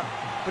down with that,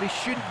 but he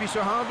shouldn't be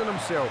so hard on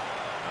himself.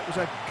 It was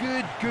a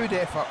good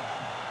effort.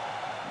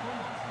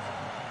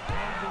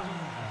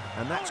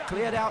 And that's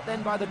cleared out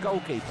then by the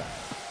goalkeeper.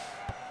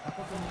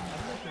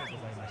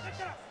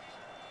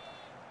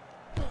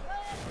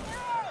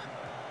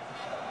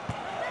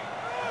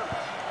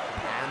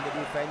 And the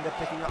defender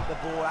picking up the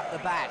ball at the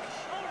back.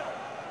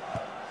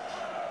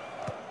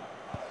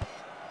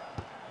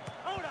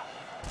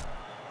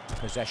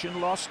 Possession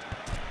lost.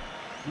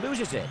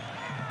 Loses it.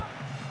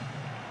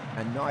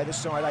 And neither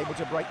side able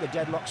to break the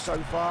deadlock so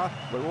far.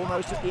 We're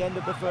almost at the end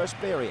of the first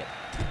period.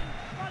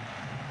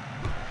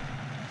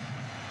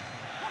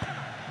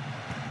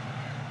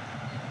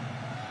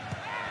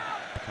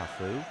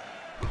 Cafu.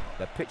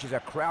 The pitch is a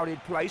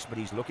crowded place, but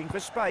he's looking for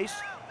space.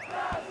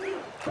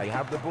 They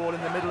have the ball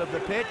in the middle of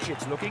the pitch.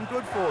 It's looking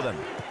good for them.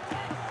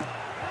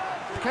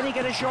 Can he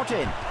get a shot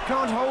in?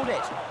 Can't hold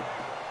it.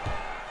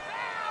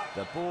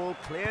 The ball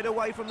cleared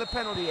away from the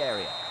penalty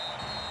area.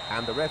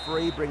 And the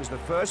referee brings the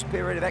first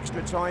period of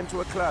extra time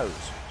to a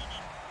close.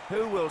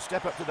 Who will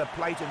step up to the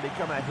plate and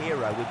become a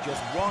hero with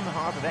just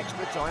 1/2 of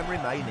extra time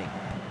remaining?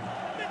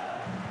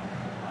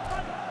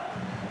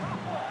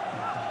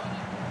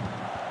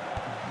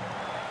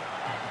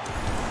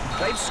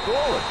 They've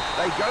scored.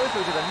 They go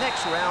through to the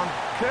next round,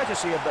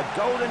 courtesy of the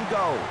golden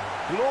goal.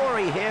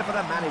 Glory here for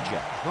the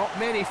manager. Not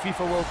many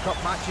FIFA World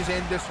Cup matches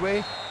end this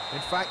way. In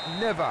fact,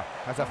 never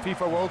has a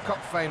FIFA World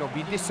Cup final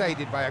been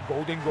decided by a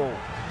golden goal.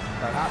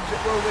 Perhaps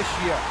it will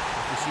this year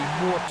if we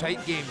see more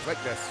tight games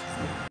like this.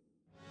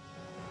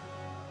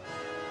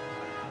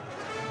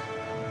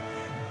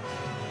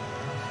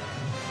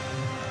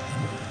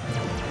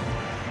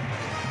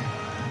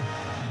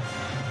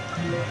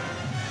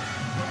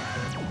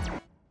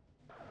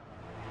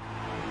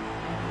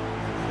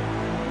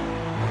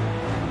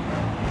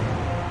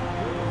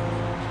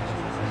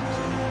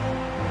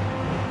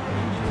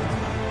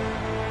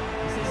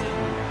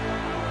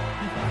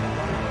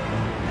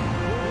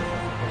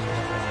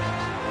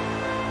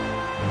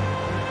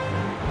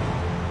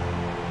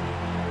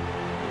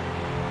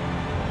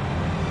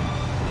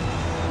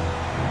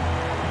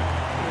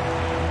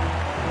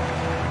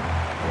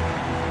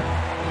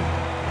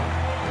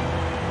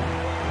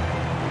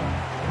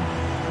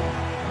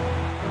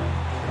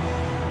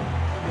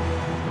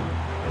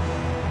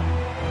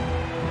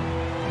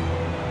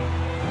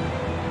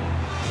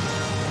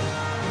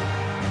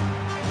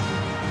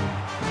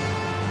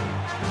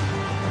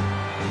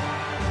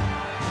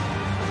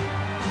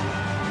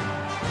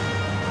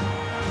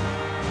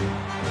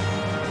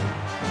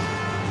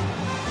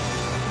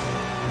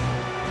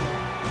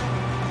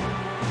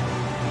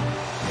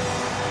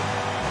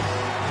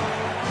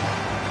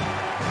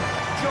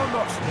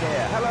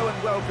 Here. Hello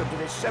and welcome to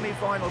this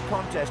semi-final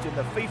contest in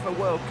the FIFA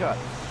World Cup.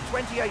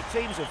 28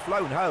 teams have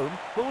flown home.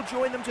 Who'll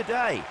join them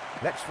today?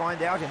 Let's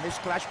find out in this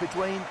clash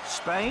between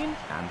Spain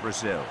and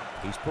Brazil.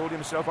 He's pulled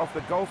himself off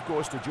the golf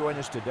course to join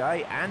us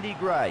today, Andy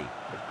Gray.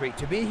 Great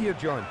to be here,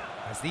 John.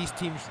 As these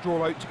teams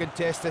stroll out to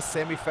contest this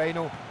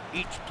semi-final,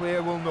 each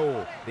player will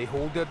know they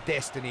hold their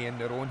destiny in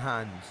their own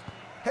hands.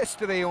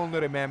 History only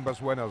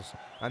remembers winners,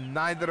 and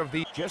neither of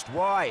these... Just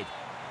wide.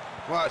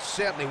 Well, it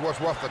certainly was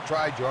worth a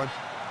try, John.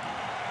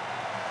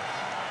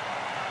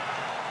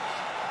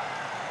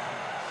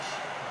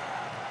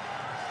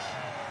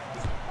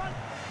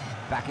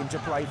 Back into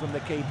play from the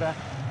keeper.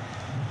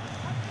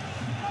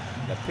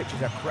 The pitch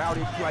is a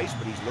crowded place,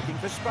 but he's looking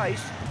for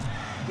space.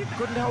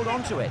 Couldn't hold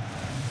on to it.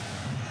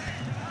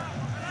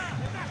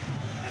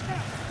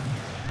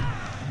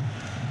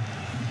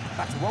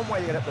 That's one way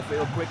to get up the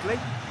field quickly.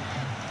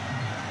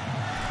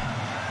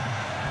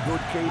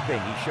 Good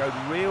keeping. He showed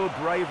real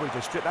bravery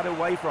to strip that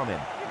away from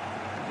him.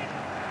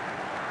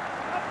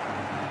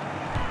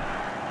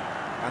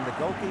 And the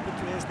goalkeeper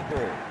clears the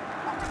ball.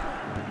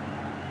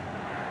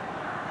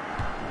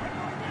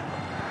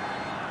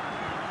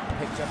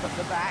 Picked up at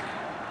the back.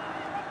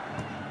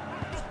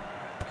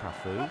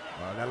 Cafu.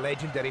 Well, the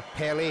legendary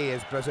Pelé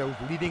is Brazil's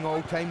leading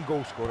all-time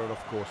goal scorer,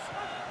 of course.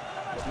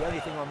 But the only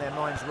thing on their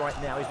minds right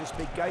now is this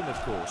big game, of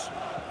course.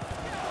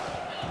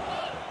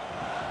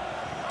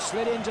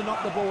 Slid in to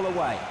knock the ball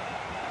away.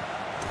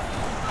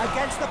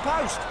 Against the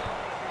post.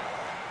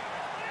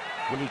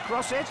 Will he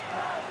cross it?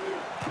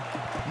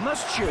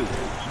 Must shoot.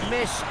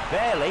 Miss,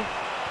 barely.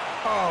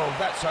 Oh,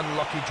 that's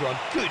unlucky, John.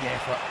 Good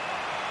effort.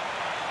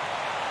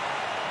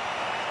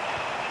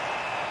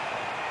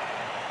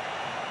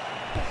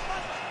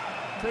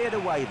 Cleared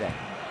away then.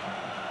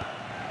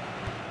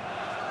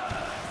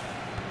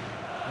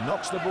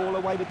 Knocks the ball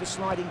away with the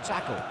sliding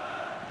tackle.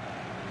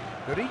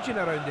 The region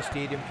around the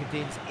stadium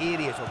contains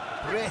areas of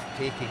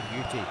breathtaking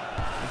beauty,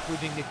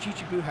 including the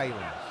Chichibu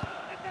Highlands.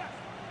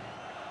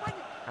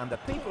 And the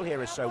people here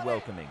are so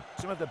welcoming.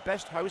 Some of the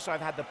best hosts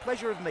I've had the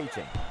pleasure of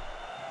meeting.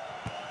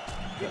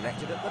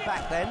 Collected at the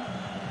back then.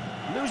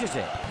 Loses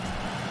it.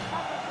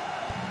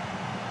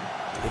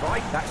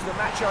 That's the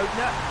match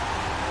opener.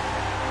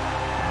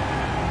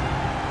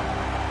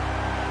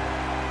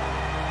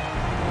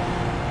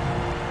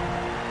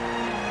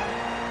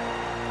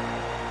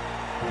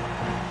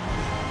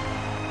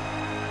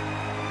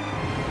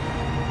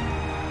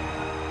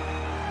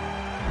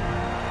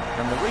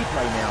 And the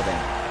replay now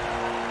then.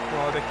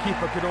 Oh, the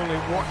keeper could only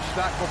watch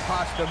that go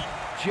past him,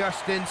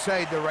 just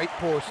inside the right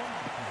post.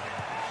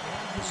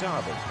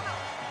 Sarvi.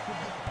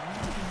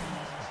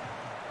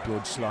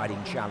 Good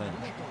sliding challenge.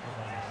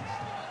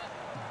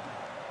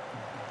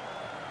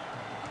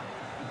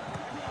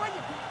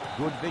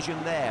 Good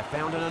vision there,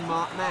 found an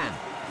unmarked man.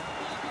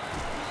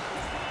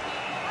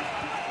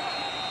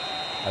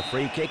 A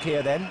free kick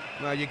here then.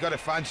 Well, you've got to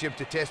fancy him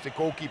to test the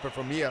goalkeeper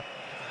from here.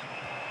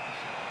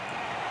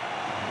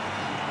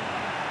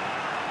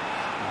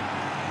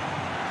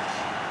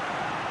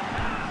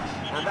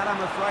 And that,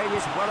 I'm afraid,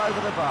 is well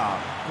over the bar.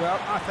 Well,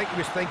 I think he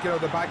was thinking of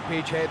the back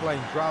page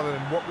headlines rather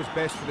than what was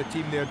best for the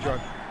team there, John.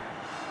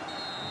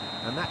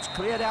 And that's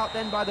cleared out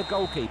then by the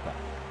goalkeeper.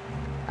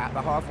 At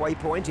the halfway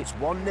point, it's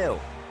 1-0.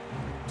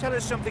 Tell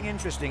us something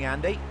interesting,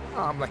 Andy.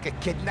 I'm like a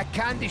kid in a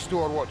candy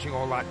store watching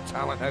all that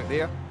talent out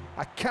there.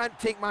 I can't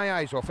take my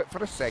eyes off it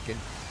for a second.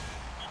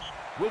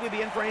 Will we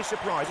be in for any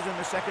surprises in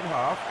the second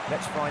half?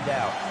 Let's find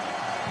out.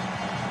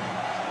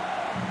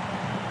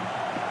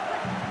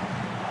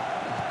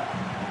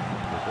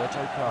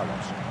 Roberto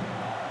Carlos.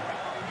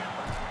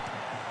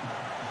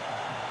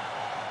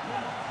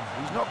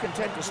 He's not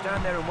content to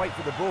stand there and wait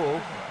for the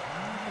ball.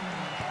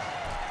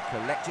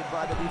 Collected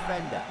by the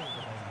defender.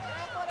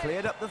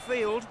 Cleared up the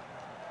field.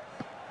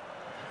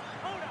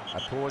 A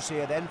pause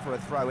here then for a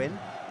throw-in.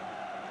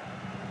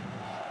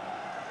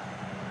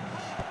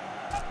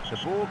 The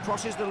ball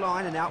crosses the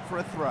line and out for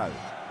a throw.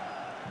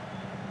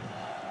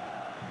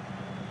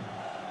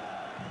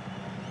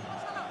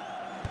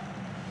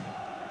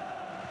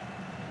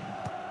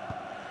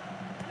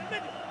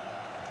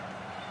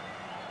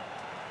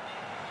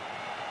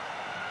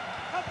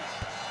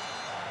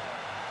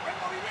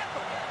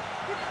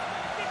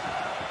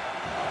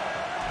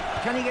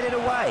 Can he get it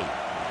away?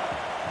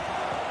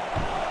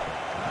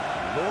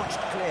 Launched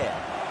clear.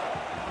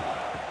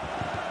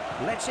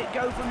 Lets it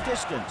go from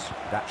distance.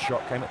 That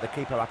shot came at the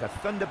keeper like a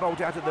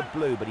thunderbolt out of the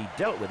blue, but he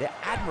dealt with it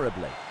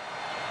admirably.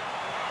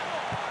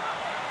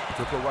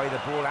 Took away the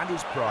ball and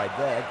his pride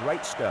there.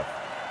 Great stuff.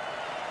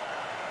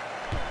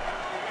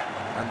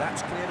 And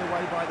that's cleared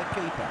away by the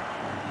keeper.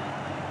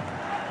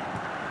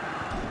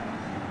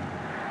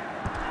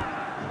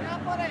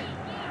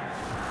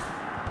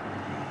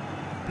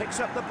 Picks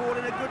up the ball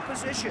in a good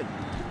position.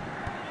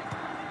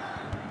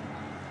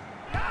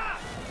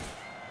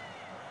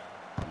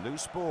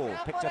 Loose ball,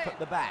 picked up at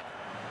the back.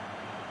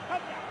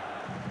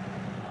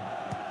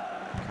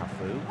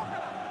 Cafu.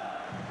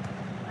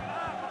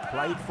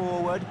 Played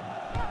forward.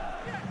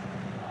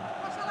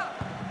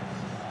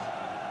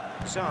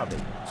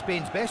 Sarvi.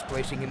 Spain's best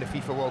placing in the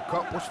FIFA World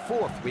Cup was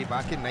 4th way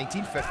back in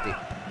 1950.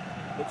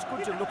 It's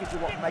good to look into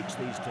what makes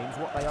these teams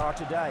what they are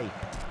today.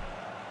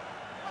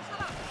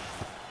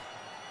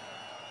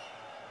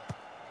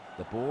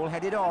 The ball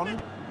headed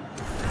on.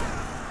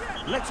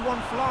 Lets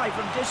one fly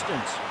from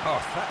distance.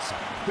 Oh, that's a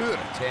poor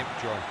attempt,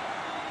 John.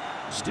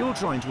 Still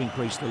trying to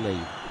increase the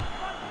lead.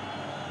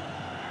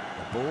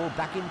 The ball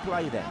back in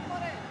play then.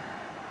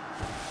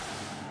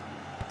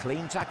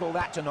 Clean tackle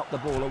that to knock the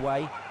ball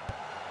away.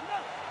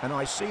 And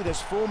I see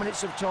there's 4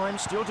 minutes of time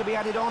still to be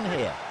added on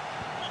here.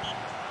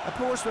 A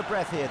pause for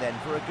breath here then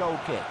for a goal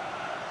kick.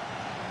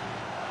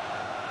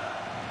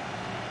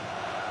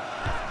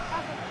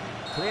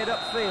 Cleared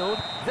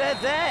upfield. They're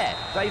there.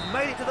 They've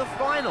made it to the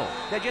final.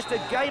 They're just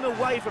a game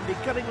away from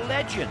becoming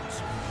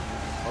legends.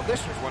 Well,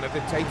 this was one of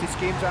the tightest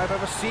games I've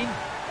ever seen.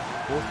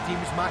 Both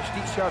teams matched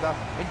each other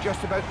in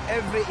just about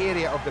every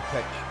area of the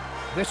pitch.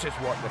 This is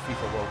what the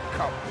FIFA World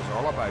Cup is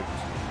all about.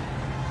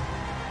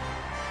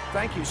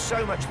 Thank you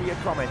so much for your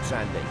comments,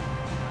 Andy.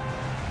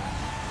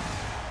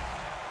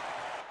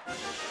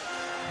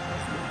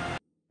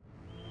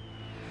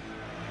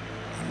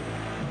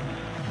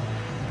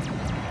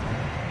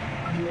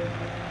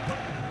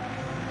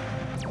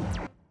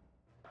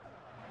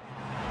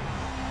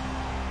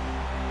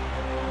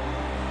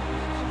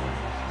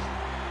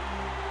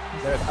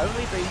 There have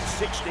only been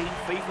 16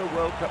 FIFA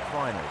World Cup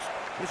finals.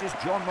 This is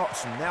John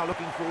Motson now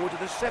looking forward to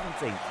the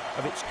 17th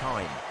of its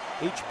kind.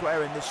 Each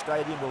player in this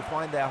stadium will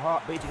find their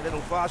heart beating a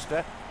little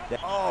faster.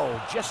 Oh,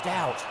 just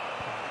out.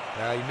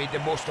 Yeah, you made the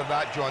most of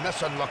that, John.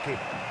 That's unlucky.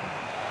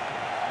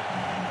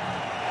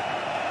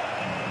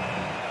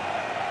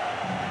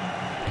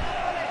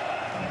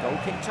 Goal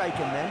kick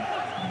taken then.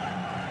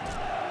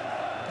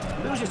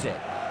 Loses it.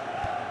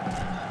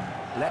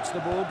 Lets the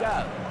ball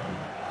go.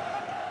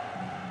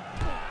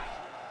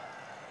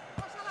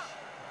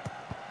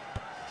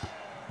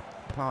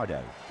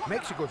 Pardo.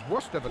 Mexico's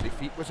worst ever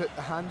defeat was at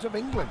the hands of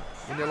England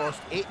when they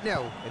lost 8-0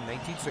 in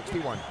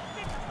 1961.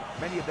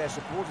 Many of their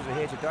supporters are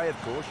here today, of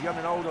course, young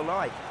and old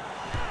alike.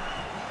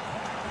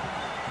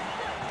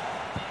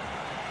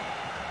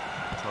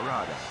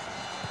 Torrada.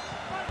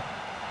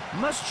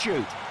 Must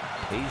shoot.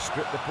 He's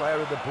stripped the player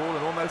of the ball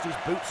and almost his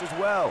boots as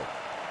well.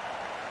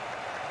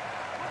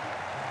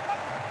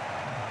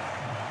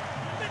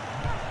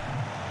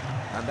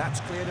 And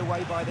that's cleared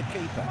away by the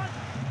keeper.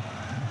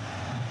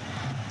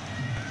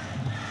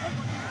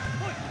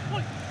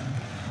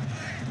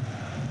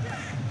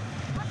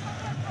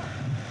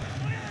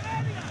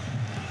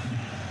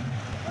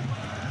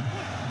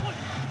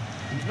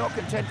 He's not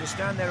content to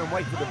stand there and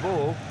wait for the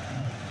ball.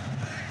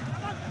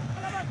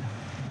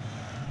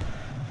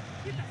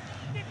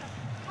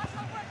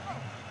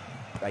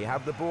 They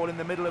have the ball in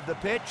the middle of the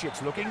pitch.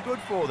 It's looking good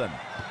for them.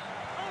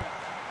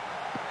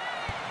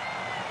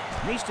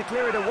 Needs to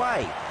clear it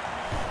away.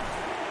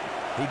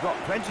 He got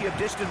plenty of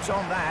distance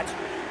on that.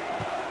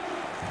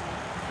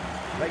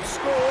 They've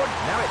scored.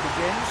 Now it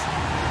begins.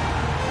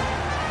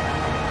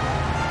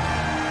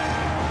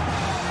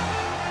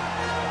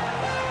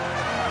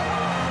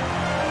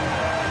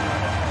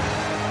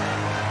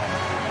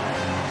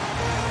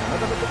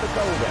 Another look at the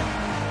goal then.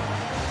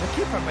 The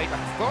keeper might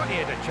have thought he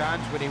had a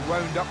chance when he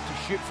wound up to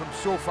shoot from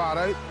so far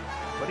out,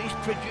 but he's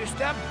produced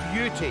a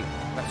beauty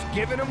that's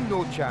given him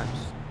no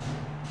chance.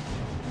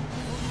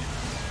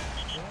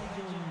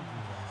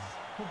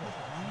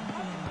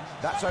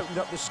 That's opened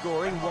up the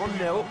scoring,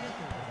 1-0.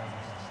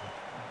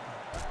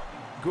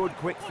 Good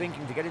quick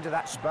thinking to get into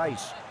that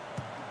space.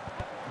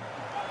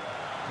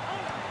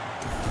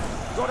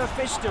 Got a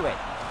fist to it.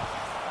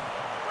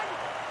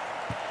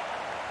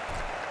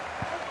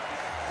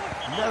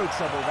 No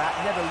trouble that,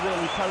 never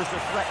really posed a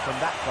threat from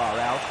that far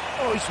out.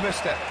 Oh, he's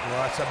missed it.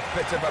 Well, that's a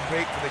bit of a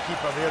break for the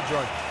keeper there,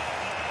 John.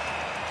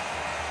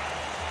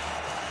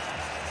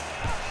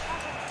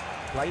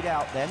 Played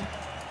out then.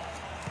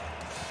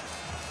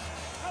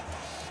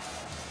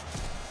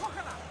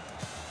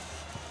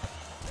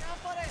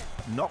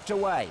 Knocked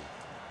away.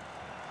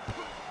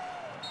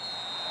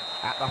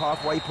 At the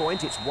halfway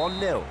point, it's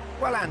 1-0.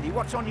 Well, Andy,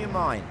 what's on your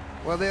mind?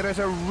 Well, there is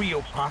a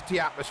real party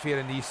atmosphere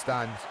in these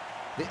stands.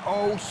 They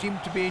all seem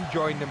to be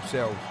enjoying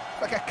themselves,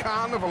 like a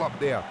carnival up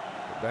there.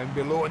 But down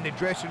below in the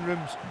dressing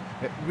rooms,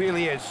 it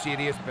really is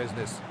serious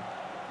business.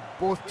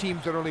 Both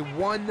teams are only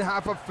one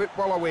half of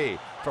football away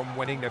from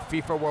winning the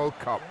FIFA World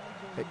Cup.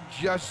 It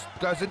just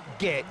doesn't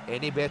get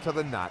any better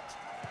than that.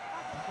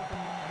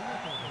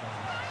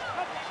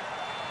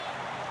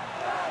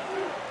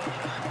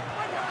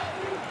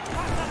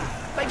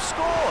 They've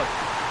scored!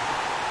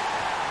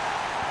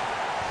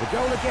 The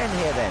goal again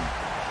here then.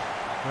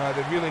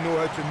 They really know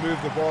how to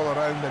move the ball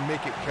around and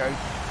make it count.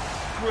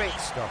 Great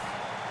stuff.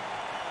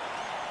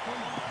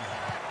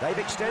 They've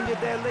extended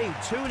their lead,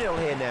 2-0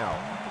 here now.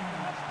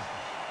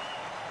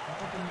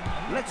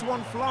 Lets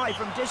one fly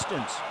from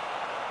distance.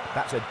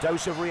 That's a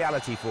dose of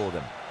reality for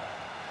them.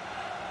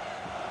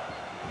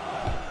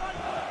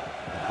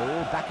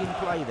 Ball back in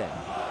play then.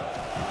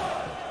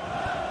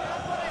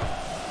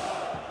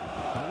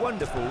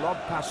 Wonderful lob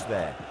pass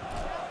there.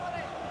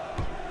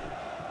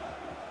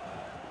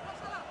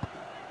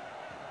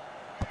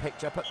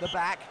 Picked up at the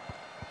back.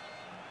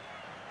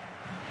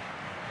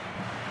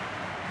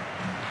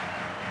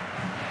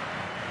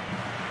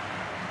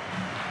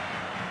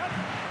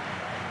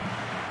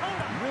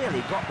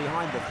 nearly got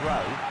behind the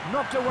throw,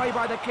 knocked away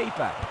by the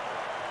keeper.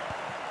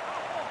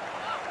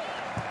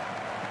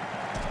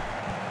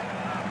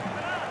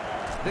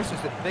 This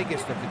is the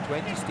biggest of the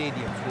 20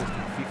 stadiums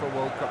hosting FIFA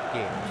World Cup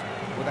games,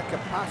 with a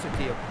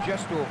capacity of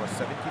just over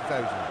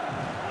 70,000.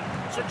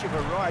 Such a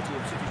variety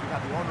of cities we've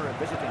had the honour of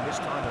visiting this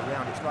time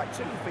around. It's like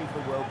 2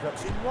 FIFA World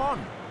Cups in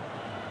one.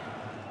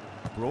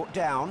 Brought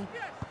down.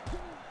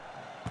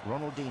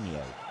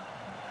 Ronaldinho.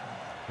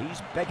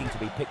 He's begging to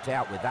be picked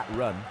out with that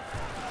run.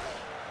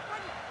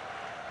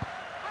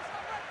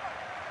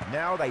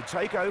 Now they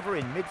take over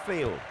in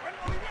midfield.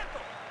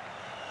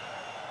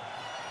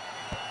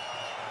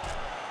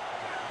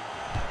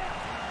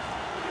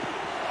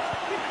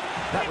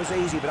 That was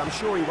easy, but I'm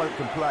sure he won't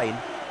complain.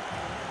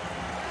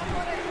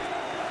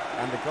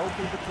 And the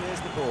goalkeeper clears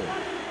the ball.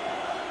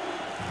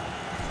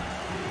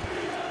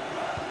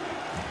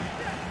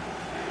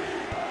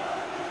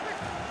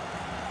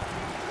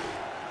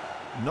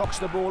 Knocks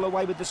the ball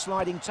away with the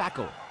sliding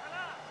tackle.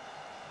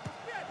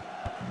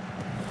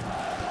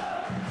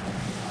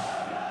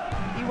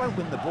 He won't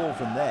win the ball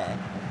from there.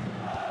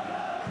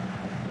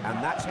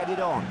 And that's headed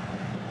on.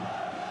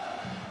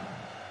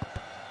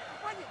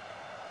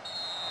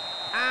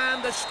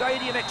 And the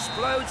stadium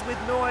explodes with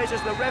noise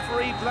as the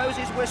referee blows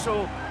his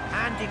whistle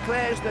and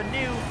declares the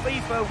new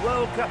FIFA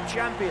World Cup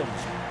champions.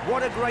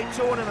 What a great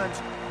tournament,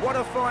 what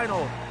a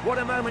final, what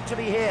a moment to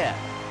be here.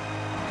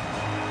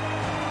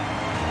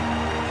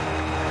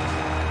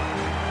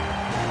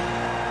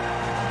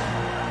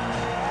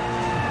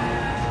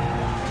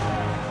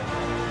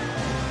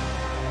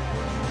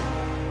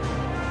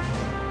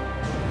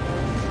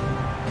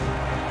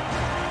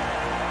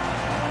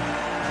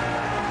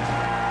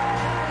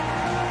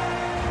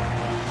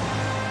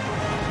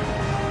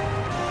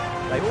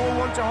 They all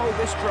want to hold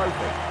this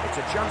trophy. It's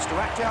a chance to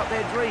act out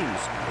their dreams.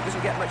 It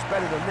doesn't get much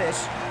better than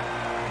this.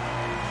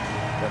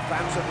 The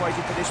fans have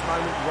waited for this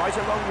moment right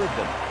along with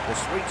them. The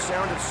sweet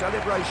sound of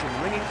celebration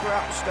ringing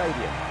throughout the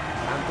stadium.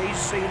 And these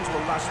scenes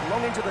will last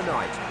long into the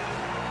night.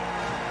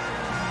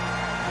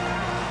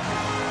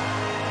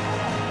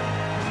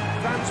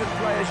 Fans and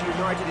players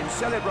united in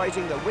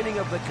celebrating the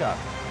winning of the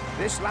cup.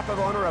 This lap of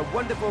honour a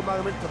wonderful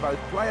moment for both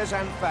players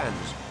and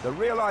fans. The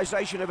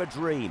realisation of a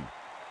dream.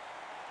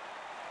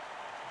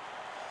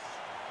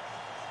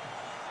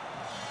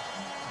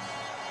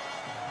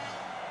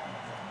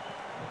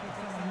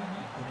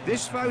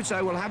 This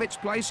photo will have its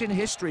place in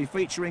history,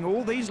 featuring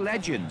all these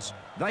legends.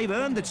 They've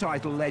earned the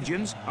title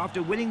legends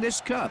after winning this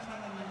cup.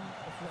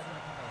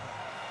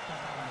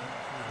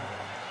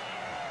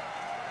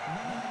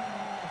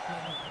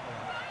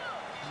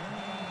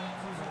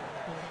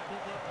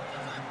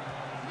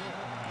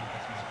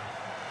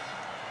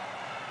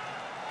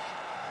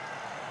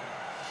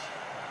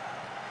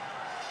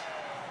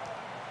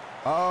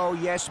 Oh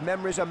yes,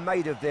 memories are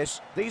made of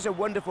this. These are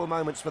wonderful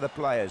moments for the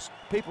players.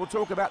 People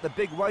talk about the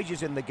big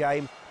wages in the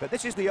game, but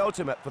this is the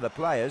ultimate for the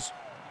players.